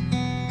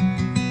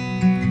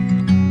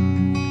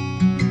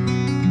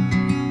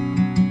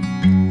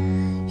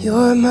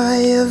 You're my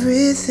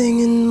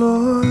everything and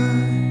more.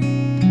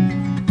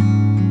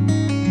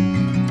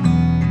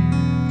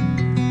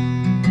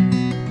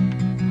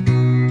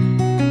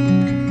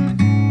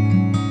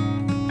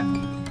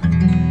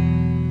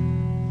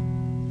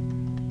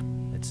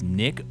 That's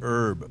Nick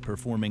Erb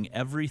performing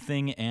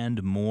Everything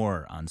and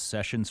More on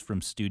Sessions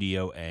from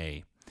Studio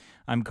A.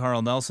 I'm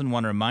Carl Nelson.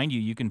 Want to remind you,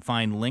 you can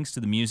find links to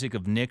the music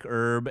of Nick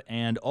Erb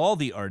and all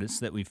the artists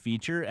that we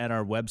feature at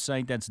our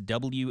website. That's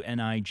WNIJ.org.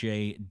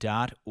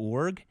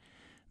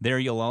 There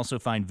you'll also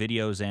find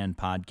videos and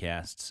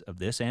podcasts of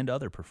this and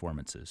other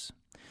performances.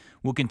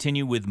 We'll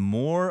continue with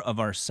more of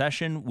our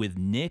session with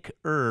Nick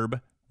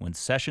Erb when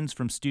Sessions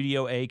from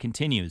Studio A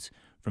continues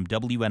from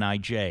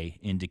WNIJ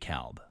in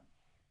DeKalb.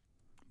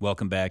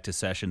 Welcome back to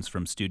Sessions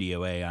from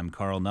Studio A. I'm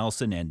Carl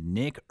Nelson, and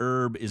Nick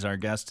Erb is our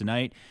guest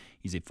tonight.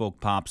 He's a folk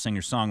pop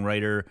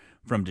singer-songwriter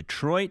from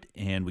Detroit,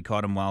 and we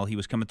caught him while he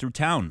was coming through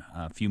town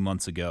a few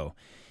months ago.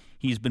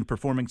 He's been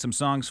performing some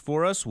songs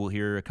for us. We'll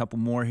hear a couple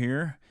more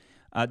here.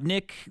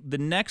 Nick, the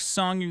next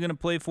song you're going to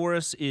play for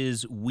us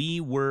is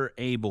We Were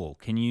Able.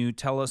 Can you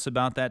tell us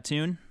about that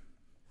tune?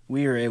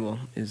 We Were Able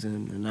is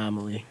an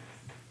anomaly.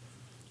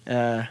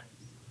 That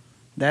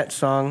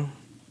song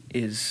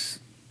is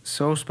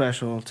so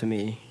special to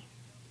me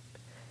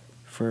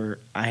for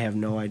I have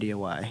no idea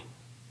why.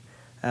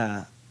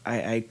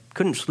 I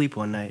couldn't sleep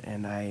one night,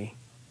 and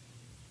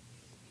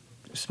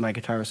my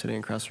guitar was sitting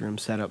across the room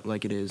set up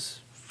like it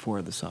is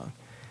for the song.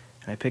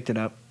 And I picked it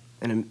up,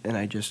 and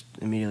I just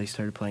immediately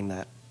started playing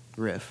that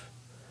riff.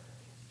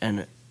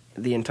 And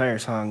the entire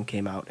song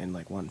came out in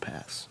like one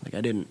pass.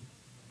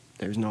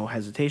 There's no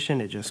hesitation,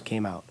 it just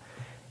came out.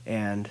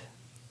 And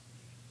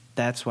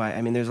that's why,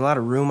 there's a lot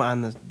of room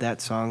on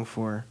that song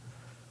for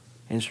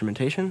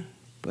instrumentation,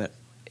 but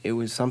it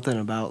was something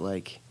about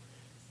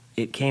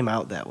it came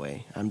out that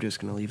way. I'm just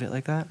going to leave it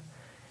like that.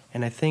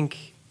 And I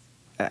think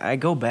I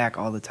go back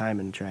all the time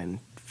and try and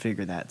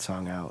figure that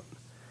song out.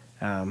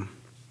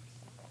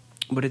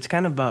 But it's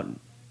kind of about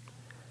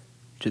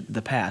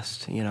the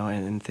past,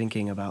 and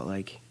thinking about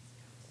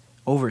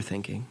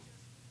overthinking.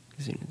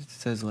 It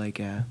says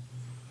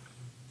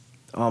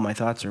all my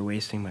thoughts are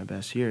wasting my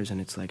best years,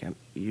 and it's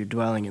you're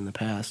dwelling in the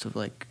past of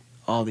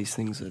all these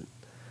things that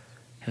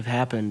have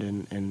happened,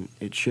 and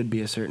it should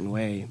be a certain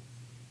way,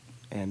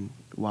 and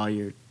while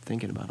you're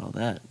thinking about all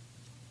that,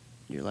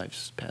 your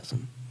life's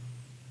passing.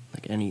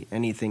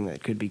 Anything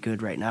that could be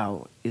good right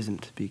now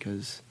isn't,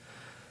 because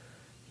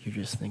you're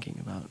just thinking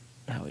about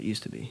how it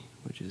used to be,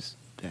 which is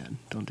bad.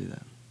 Don't do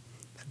that.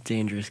 It's a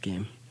dangerous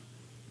game.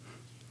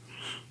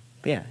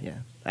 But yeah.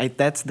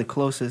 That's the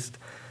closest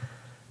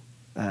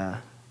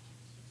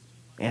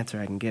answer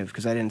I can give,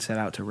 because I didn't set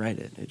out to write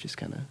it. It just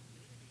kind of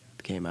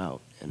came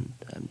out, and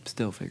I'm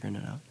still figuring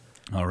it out.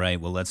 All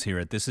right, well, let's hear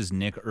it. This is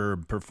Nick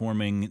Erb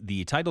performing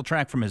the title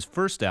track from his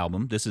first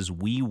album. This is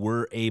We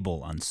Were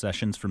Able on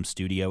Sessions from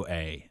Studio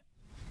A.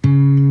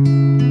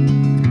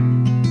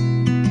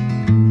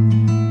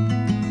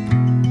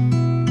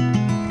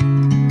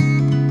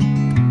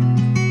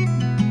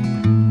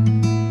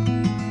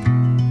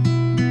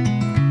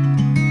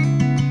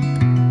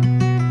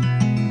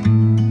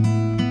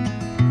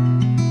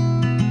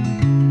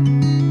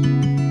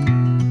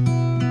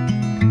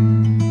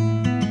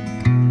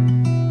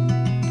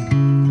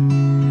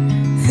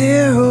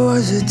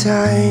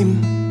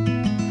 Time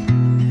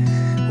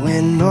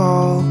when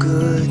all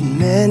good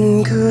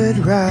men could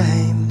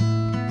rhyme.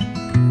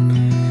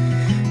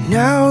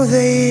 Now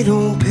they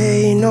don't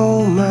pay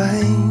no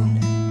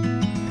mind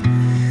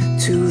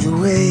to the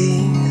way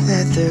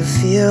that they're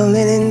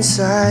feeling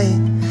inside,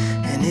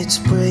 and it's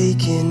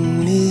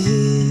breaking me.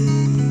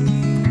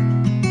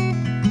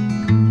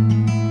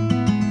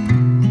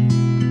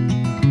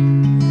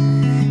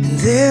 And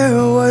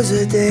there was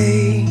a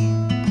day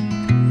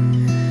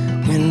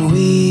when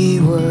we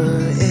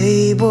were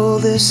able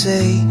to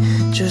say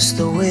just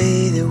the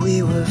way that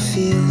we were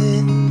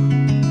feeling.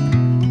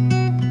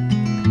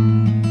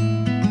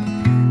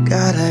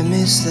 God, I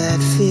miss that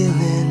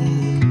feeling.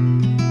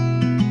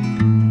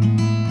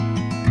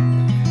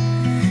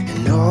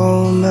 And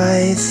all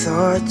my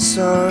thoughts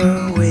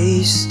are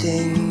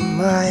wasting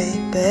my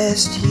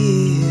best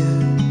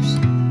years,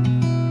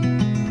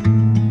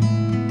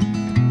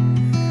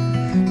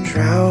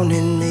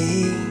 drowning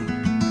me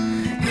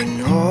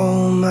in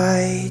all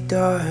my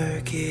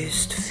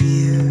darkest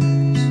fears.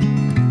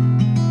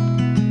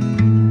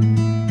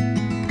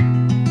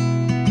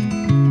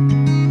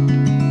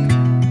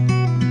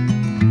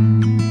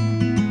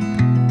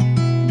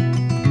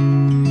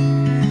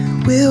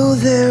 Will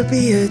there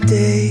be a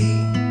day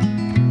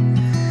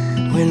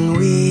when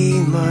we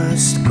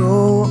must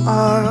go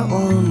our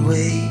own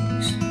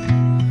ways?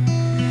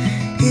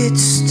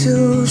 It's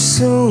too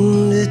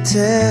soon to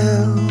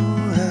tell,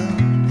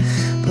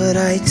 but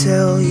I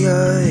tell you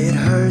it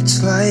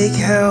hurts like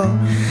hell,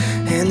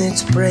 and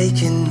it's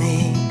breaking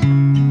me.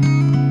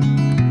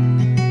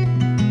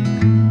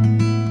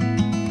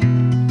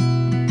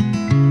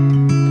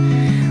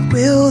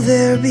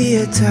 be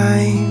a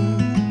time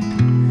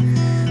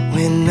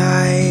when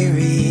I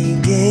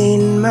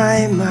regain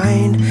my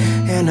mind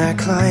and I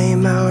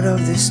climb out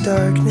of this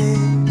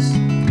darkness.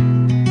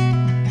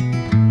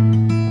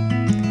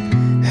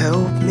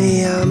 Help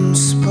me, I'm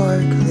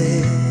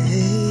sparkless,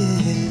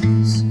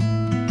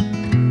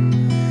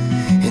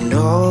 and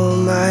all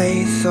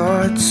my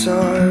thoughts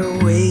are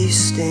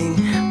wasting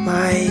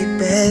my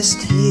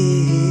best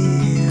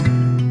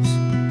years,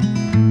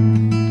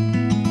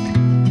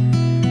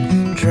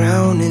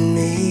 drowning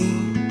me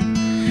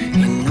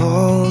in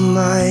all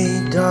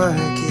my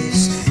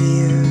darkest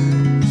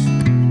fears,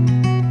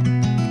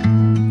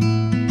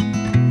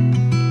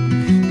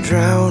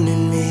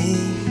 drowning me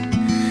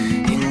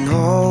in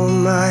all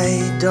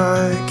my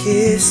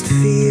darkest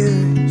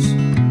fears,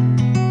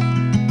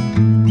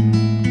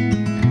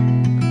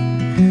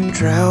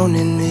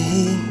 drowning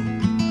me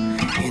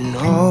in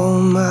all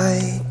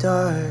my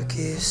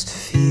darkest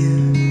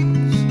fears.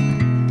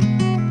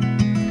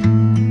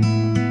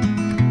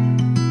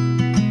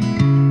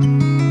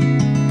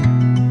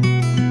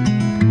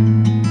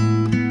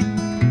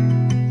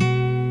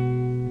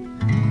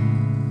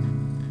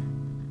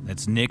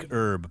 That's Nick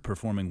Erb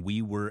performing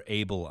We Were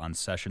Able on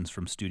Sessions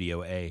from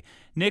Studio A.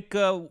 Nick,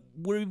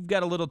 we've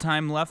got a little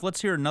time left.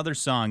 Let's hear another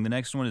song. The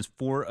next one is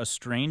For a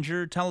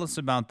Stranger. Tell us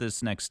about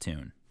this next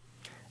tune.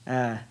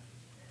 That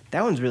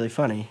one's really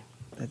funny.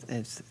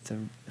 It's a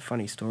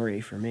funny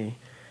story for me.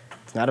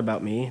 It's not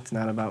about me. It's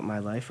not about my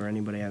life or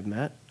anybody I've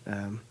met.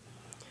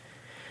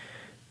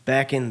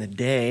 Back in the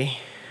day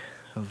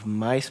of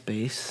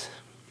MySpace,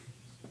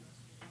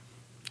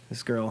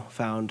 this girl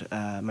found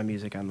my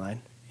music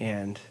online,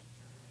 and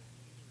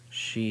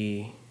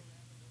she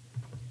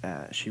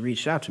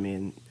reached out to me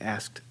and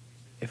asked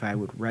if I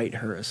would write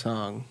her a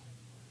song,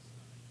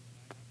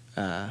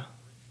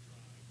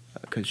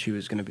 because she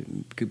was going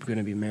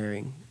to be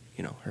marrying,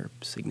 her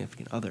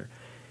significant other,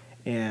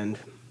 and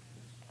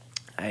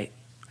I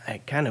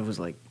kind of was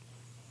like,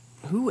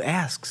 who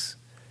asks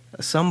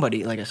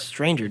somebody, like a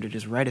stranger, to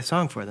just write a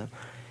song for them?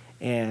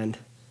 And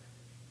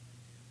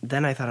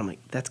then I thought, I'm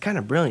like, that's kind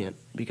of brilliant,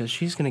 because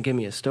she's going to give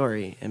me a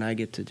story, and I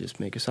get to just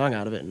make a song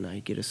out of it, and I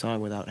get a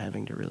song without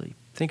having to really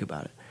think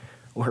about it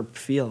or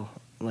feel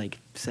like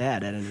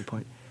sad at any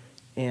point.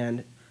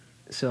 And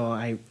so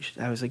I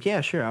was like,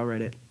 yeah, sure, I'll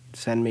write it.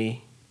 Send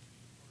me,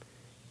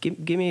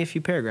 give me a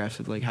few paragraphs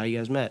of like how you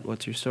guys met,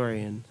 what's your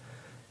story, and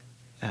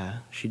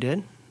she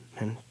did,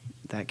 and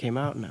that came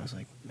out, and I was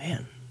like,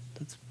 man,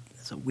 that's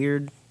a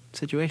weird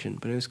situation,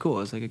 but it was cool.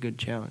 It was like a good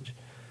challenge.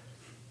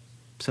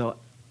 So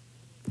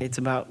it's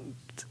about,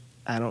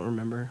 I don't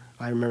remember.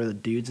 I remember the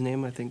dude's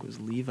name, I think, was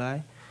Levi.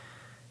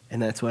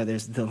 And that's why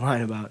there's the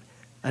line about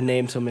a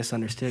name so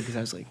misunderstood, because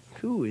I was like,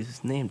 who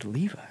is named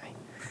Levi?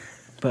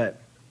 But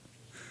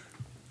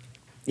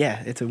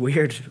yeah, it's a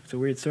weird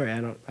story.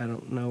 I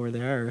don't know where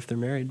they are or if they're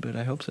married, but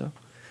I hope so.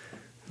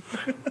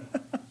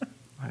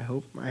 I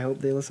hope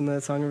they listen to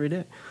that song every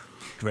day.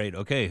 Great.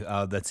 Okay,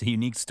 that's a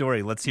unique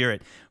story. Let's hear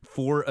it.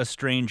 For a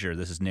Stranger.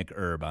 This is Nick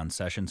Erb on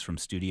Sessions from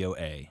Studio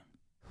A.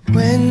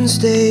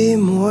 Wednesday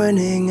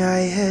morning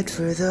I head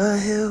for the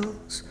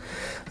hills,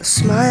 a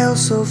smile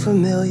so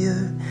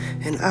familiar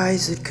and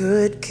eyes that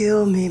could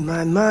kill me.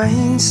 My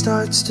mind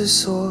starts to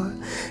soar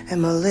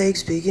and my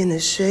legs begin to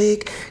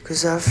shake,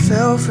 'cause I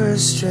fell for a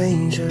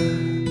stranger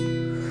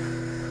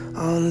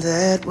on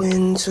that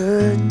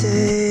winter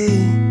day.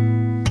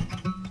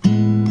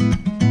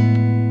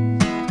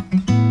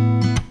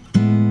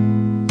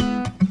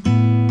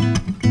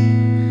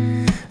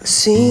 A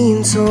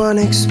scene so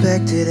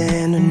unexpected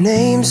and a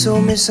name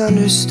so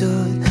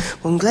misunderstood.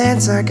 One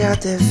glance I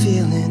got that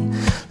feeling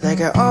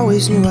like I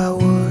always knew I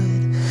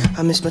would.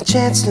 I missed my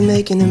chance to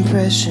make an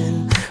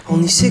impression,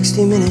 only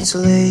 60 minutes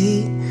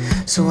late.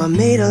 So I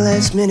made a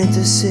last minute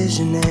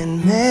decision,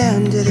 and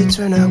man did it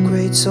turn out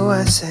great. So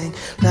I sang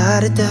la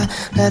da da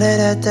la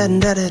da da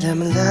da da da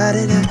la da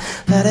da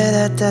la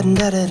da da da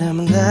da da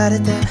la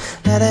da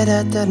da la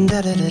da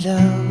da da da da.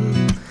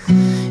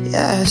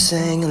 Yeah, I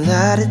sang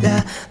la da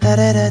da la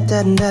da da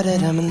da da da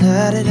da la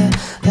da da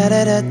la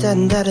da da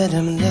da da da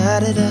la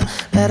da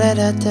da la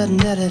da da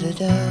da da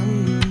da.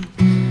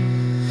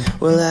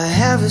 Well, I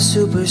have a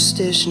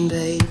superstition,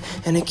 babe,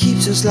 and it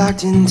keeps us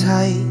locked in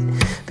tight.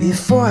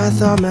 Before I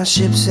thought my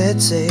ships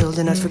had sailed,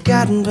 and I'd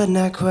forgotten but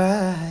not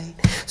quite.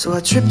 So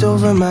I tripped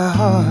over my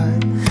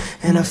heart,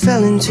 and I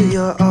fell into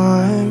your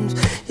arms.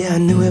 Yeah, I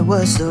knew it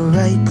was the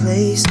right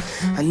place,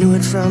 I knew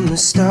it from the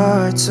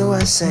start. So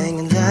I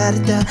sang la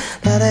da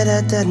da la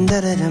da da da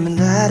da da da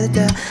la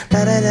da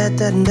da la da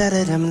da da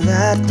da da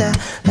la da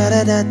la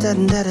da da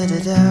da da da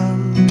da.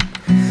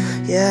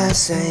 Yeah, I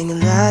sang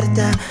la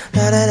da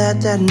da la da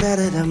da da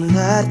da da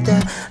la da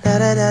la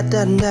da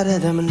da da da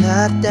da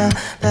la da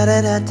la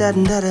da da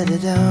da da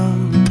da.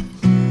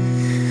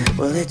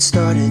 Well, it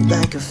started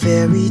like a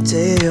fairy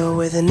tale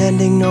with an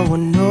ending no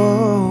one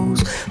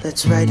knows.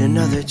 Let's write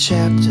another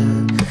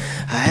chapter.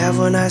 I have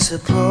one, I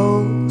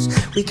suppose.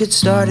 We could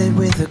start it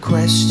with a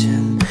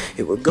question.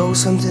 It would go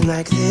something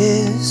like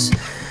this: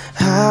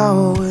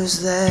 how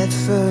was that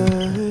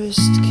first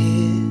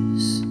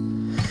kiss?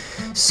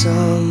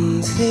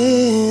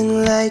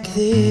 something like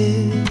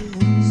this.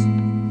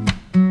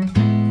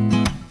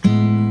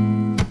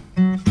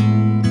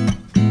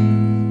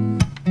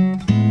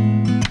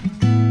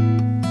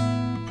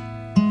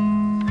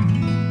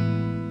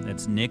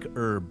 That's Nick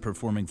Erb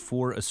performing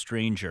For a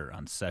Stranger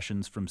on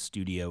Sessions from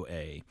Studio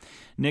A.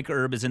 Nick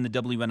Erb is in the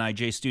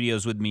WNIJ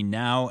studios with me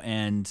now.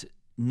 And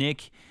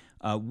Nick,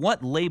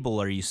 what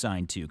label are you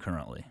signed to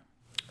currently?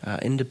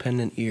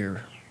 Independent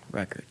Ear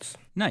Records.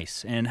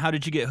 Nice. And how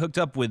did you get hooked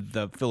up with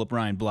Philip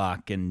Ryan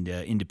Block and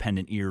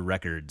Independent Ear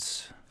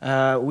Records?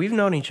 We've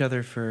known each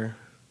other for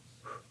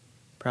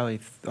probably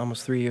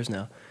almost 3 years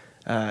now.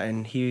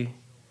 And he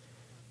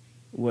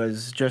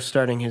was just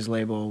starting his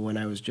label when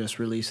I was just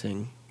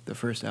releasing the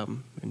first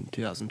album in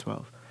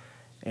 2012.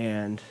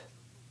 And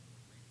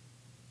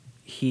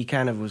he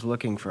kind of was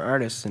looking for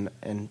artists,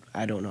 and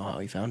I don't know how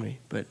he found me,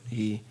 but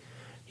he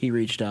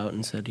reached out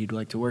and said he'd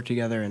like to work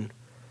together, and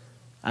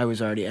I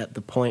was already at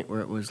the point where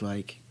it was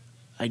like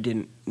I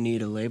didn't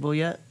need a label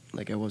yet.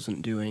 Like I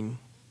wasn't doing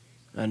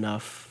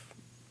enough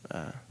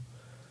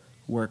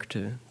work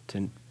to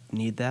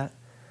need that.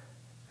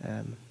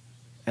 And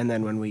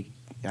then when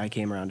I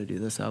came around to do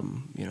this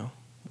album, you know,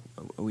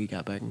 we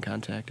got back in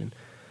contact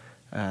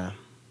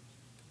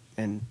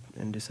and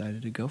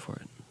decided to go for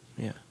it.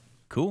 Yeah.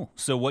 Cool.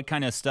 So what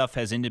kind of stuff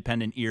has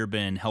Independent Ear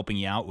been helping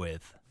you out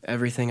with?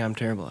 Everything I'm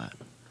terrible at,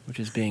 which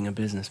is being a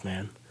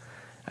businessman.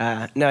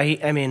 I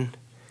mean,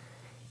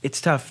 it's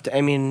tough.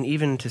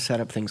 Even to set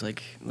up things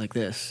like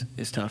this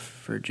is tough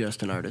for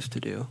just an artist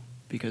to do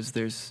because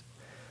there's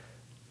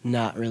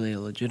not really a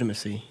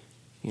legitimacy.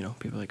 You know,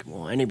 people are like,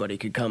 well, anybody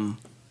could come,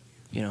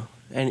 you know,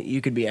 and you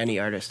could be any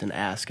artist and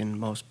ask, and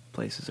most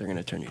places are going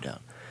to turn you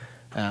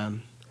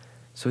down.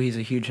 So he's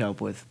a huge help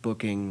with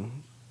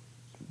booking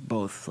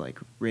both like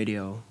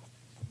radio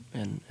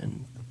and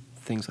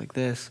things like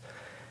this,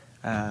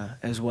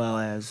 as well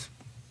as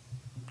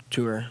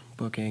tour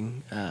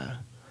booking,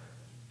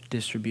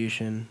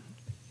 distribution.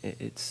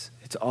 It's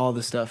all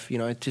the stuff, you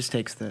know, it just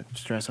takes the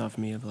stress off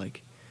me of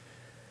like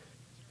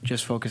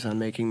just focus on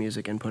making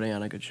music and putting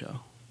on a good show.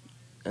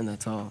 And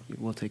that's all.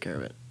 We'll take care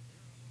of it.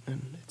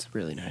 And it's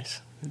really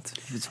nice.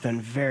 It's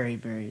been very,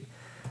 very,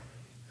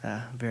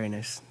 very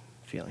nice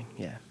feeling,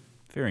 yeah.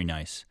 Very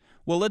nice.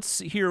 Well, let's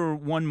hear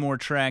one more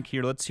track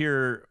here. Let's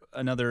hear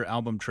another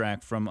album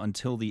track from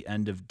Until the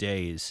End of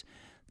Days.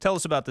 Tell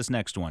us about this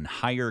next one,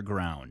 Higher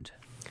Ground.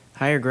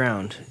 Higher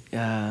Ground.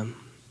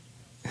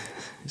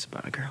 It's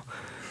about a girl.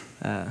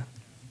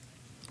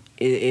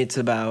 It's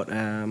about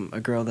a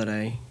girl that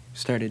I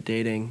started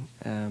dating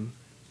a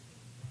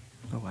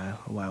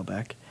while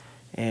back,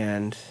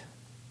 and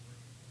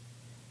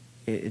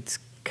it's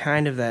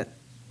kind of that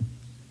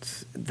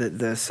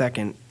the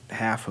second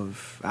half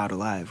of Out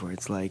Alive, where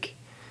it's like,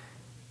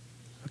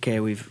 okay,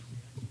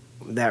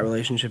 that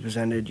relationship has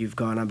ended. You've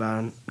gone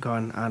on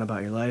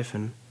about your life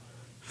and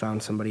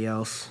found somebody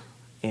else,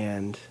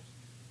 and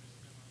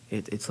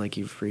it's like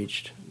you've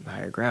reached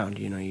higher ground.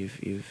 You know,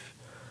 you've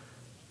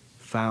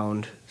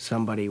found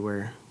somebody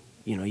where,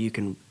 you know, you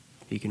can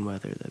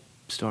weather the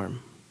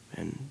storm,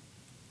 and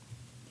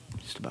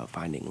just about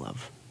finding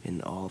love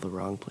in all the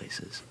wrong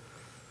places.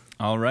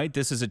 All right,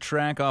 this is a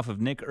track off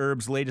of Nick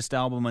Erb's latest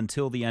album,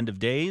 Until the End of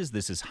Days.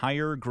 This is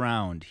Higher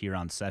Ground here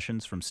on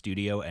Sessions from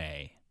Studio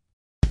A.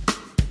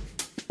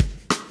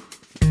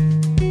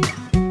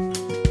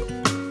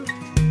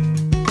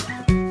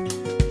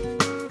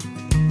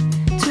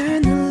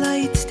 Turn the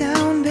lights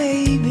down,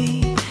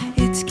 baby.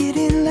 It's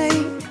getting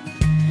late,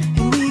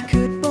 and we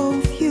could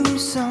both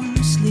use some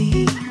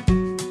sleep.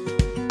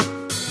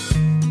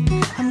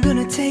 I'm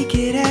gonna take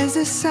it as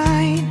a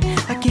sign.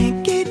 I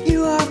can't get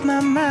you off my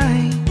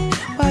mind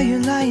while you're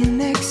lying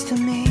next to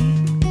me.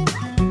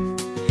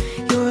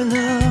 Your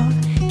love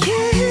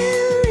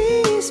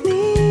carries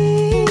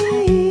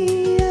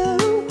me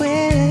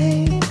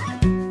away.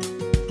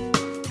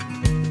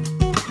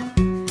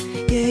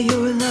 Yeah,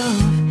 your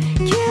love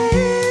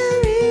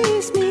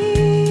carries me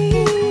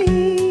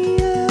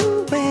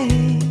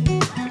away.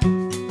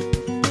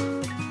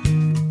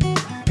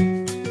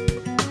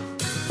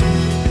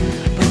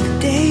 But the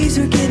days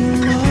are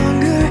getting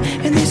longer,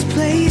 and this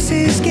place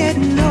is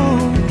getting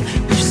old.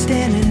 We're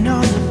standing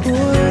on the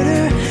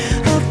border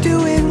of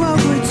doing what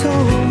we're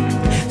told.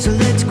 So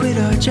let's quit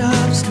our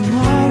jobs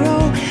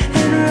tomorrow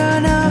and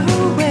run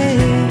away.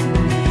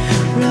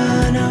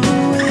 Run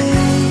away.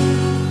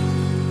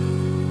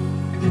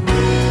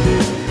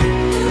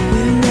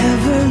 We're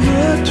never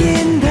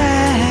looking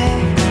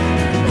back.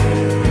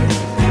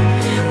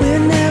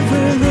 We're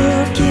never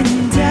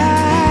looking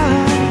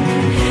down.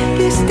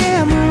 This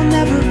dam will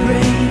never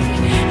break,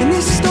 and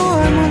this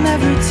storm will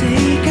never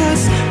take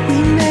us. We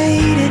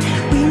made it,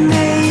 we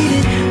made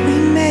it, we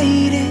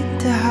made it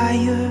to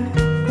higher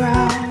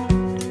ground.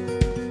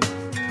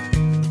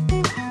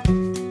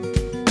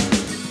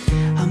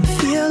 I'm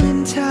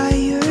feeling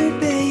tired,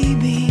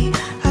 baby.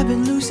 I've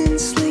been losing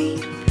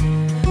sleep,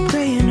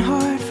 praying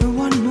hard for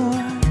one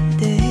more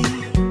day.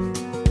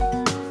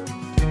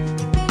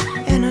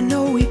 And I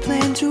know we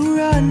plan to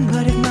run,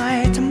 but if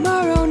my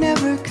tomorrow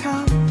never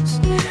comes,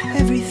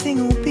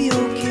 everything will be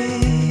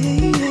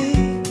okay.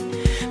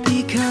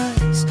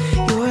 Because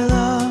your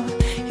love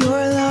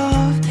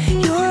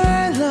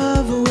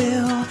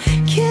will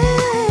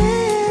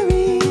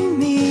carry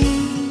me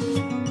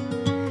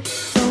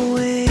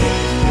away.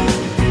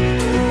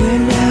 We're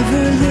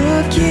never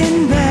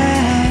looking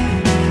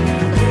back.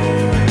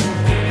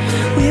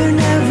 We're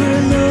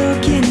never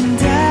looking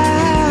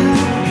down.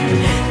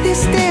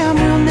 This dam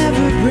will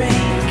never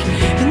break,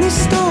 and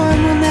this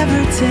storm will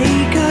never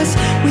take us.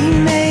 We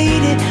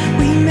made it,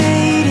 we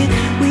made it,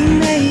 we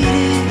made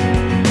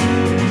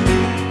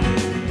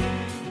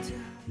it.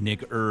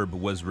 Nick Erb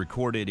was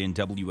recorded in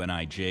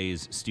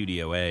WNIJ's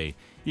Studio A.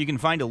 You can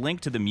find a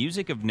link to the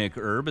music of Nick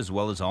Erb as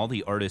well as all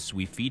the artists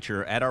we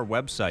feature at our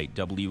website,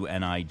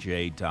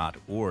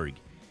 WNIJ.org.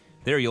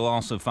 There you'll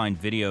also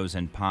find videos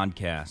and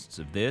podcasts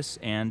of this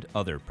and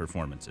other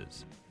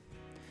performances.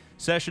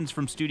 Sessions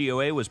from Studio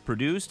A was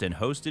produced and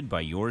hosted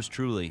by yours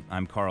truly.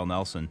 I'm Carl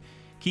Nelson.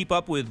 Keep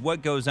up with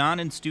what goes on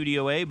in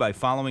Studio A by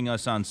following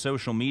us on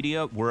social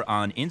media. We're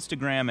on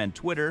Instagram and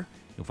Twitter.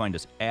 You'll find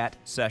us at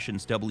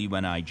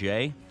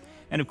SessionsWNIJ.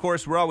 And of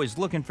course, we're always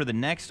looking for the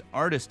next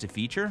artist to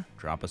feature.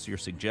 Drop us your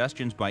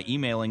suggestions by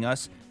emailing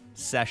us,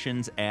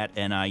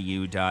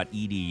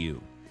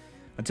 sessions@niu.edu.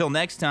 Until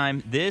next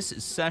time, this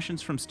is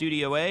Sessions from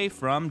Studio A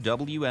from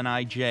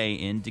WNIJ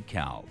in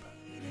DeKalb.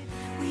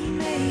 We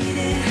made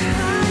it.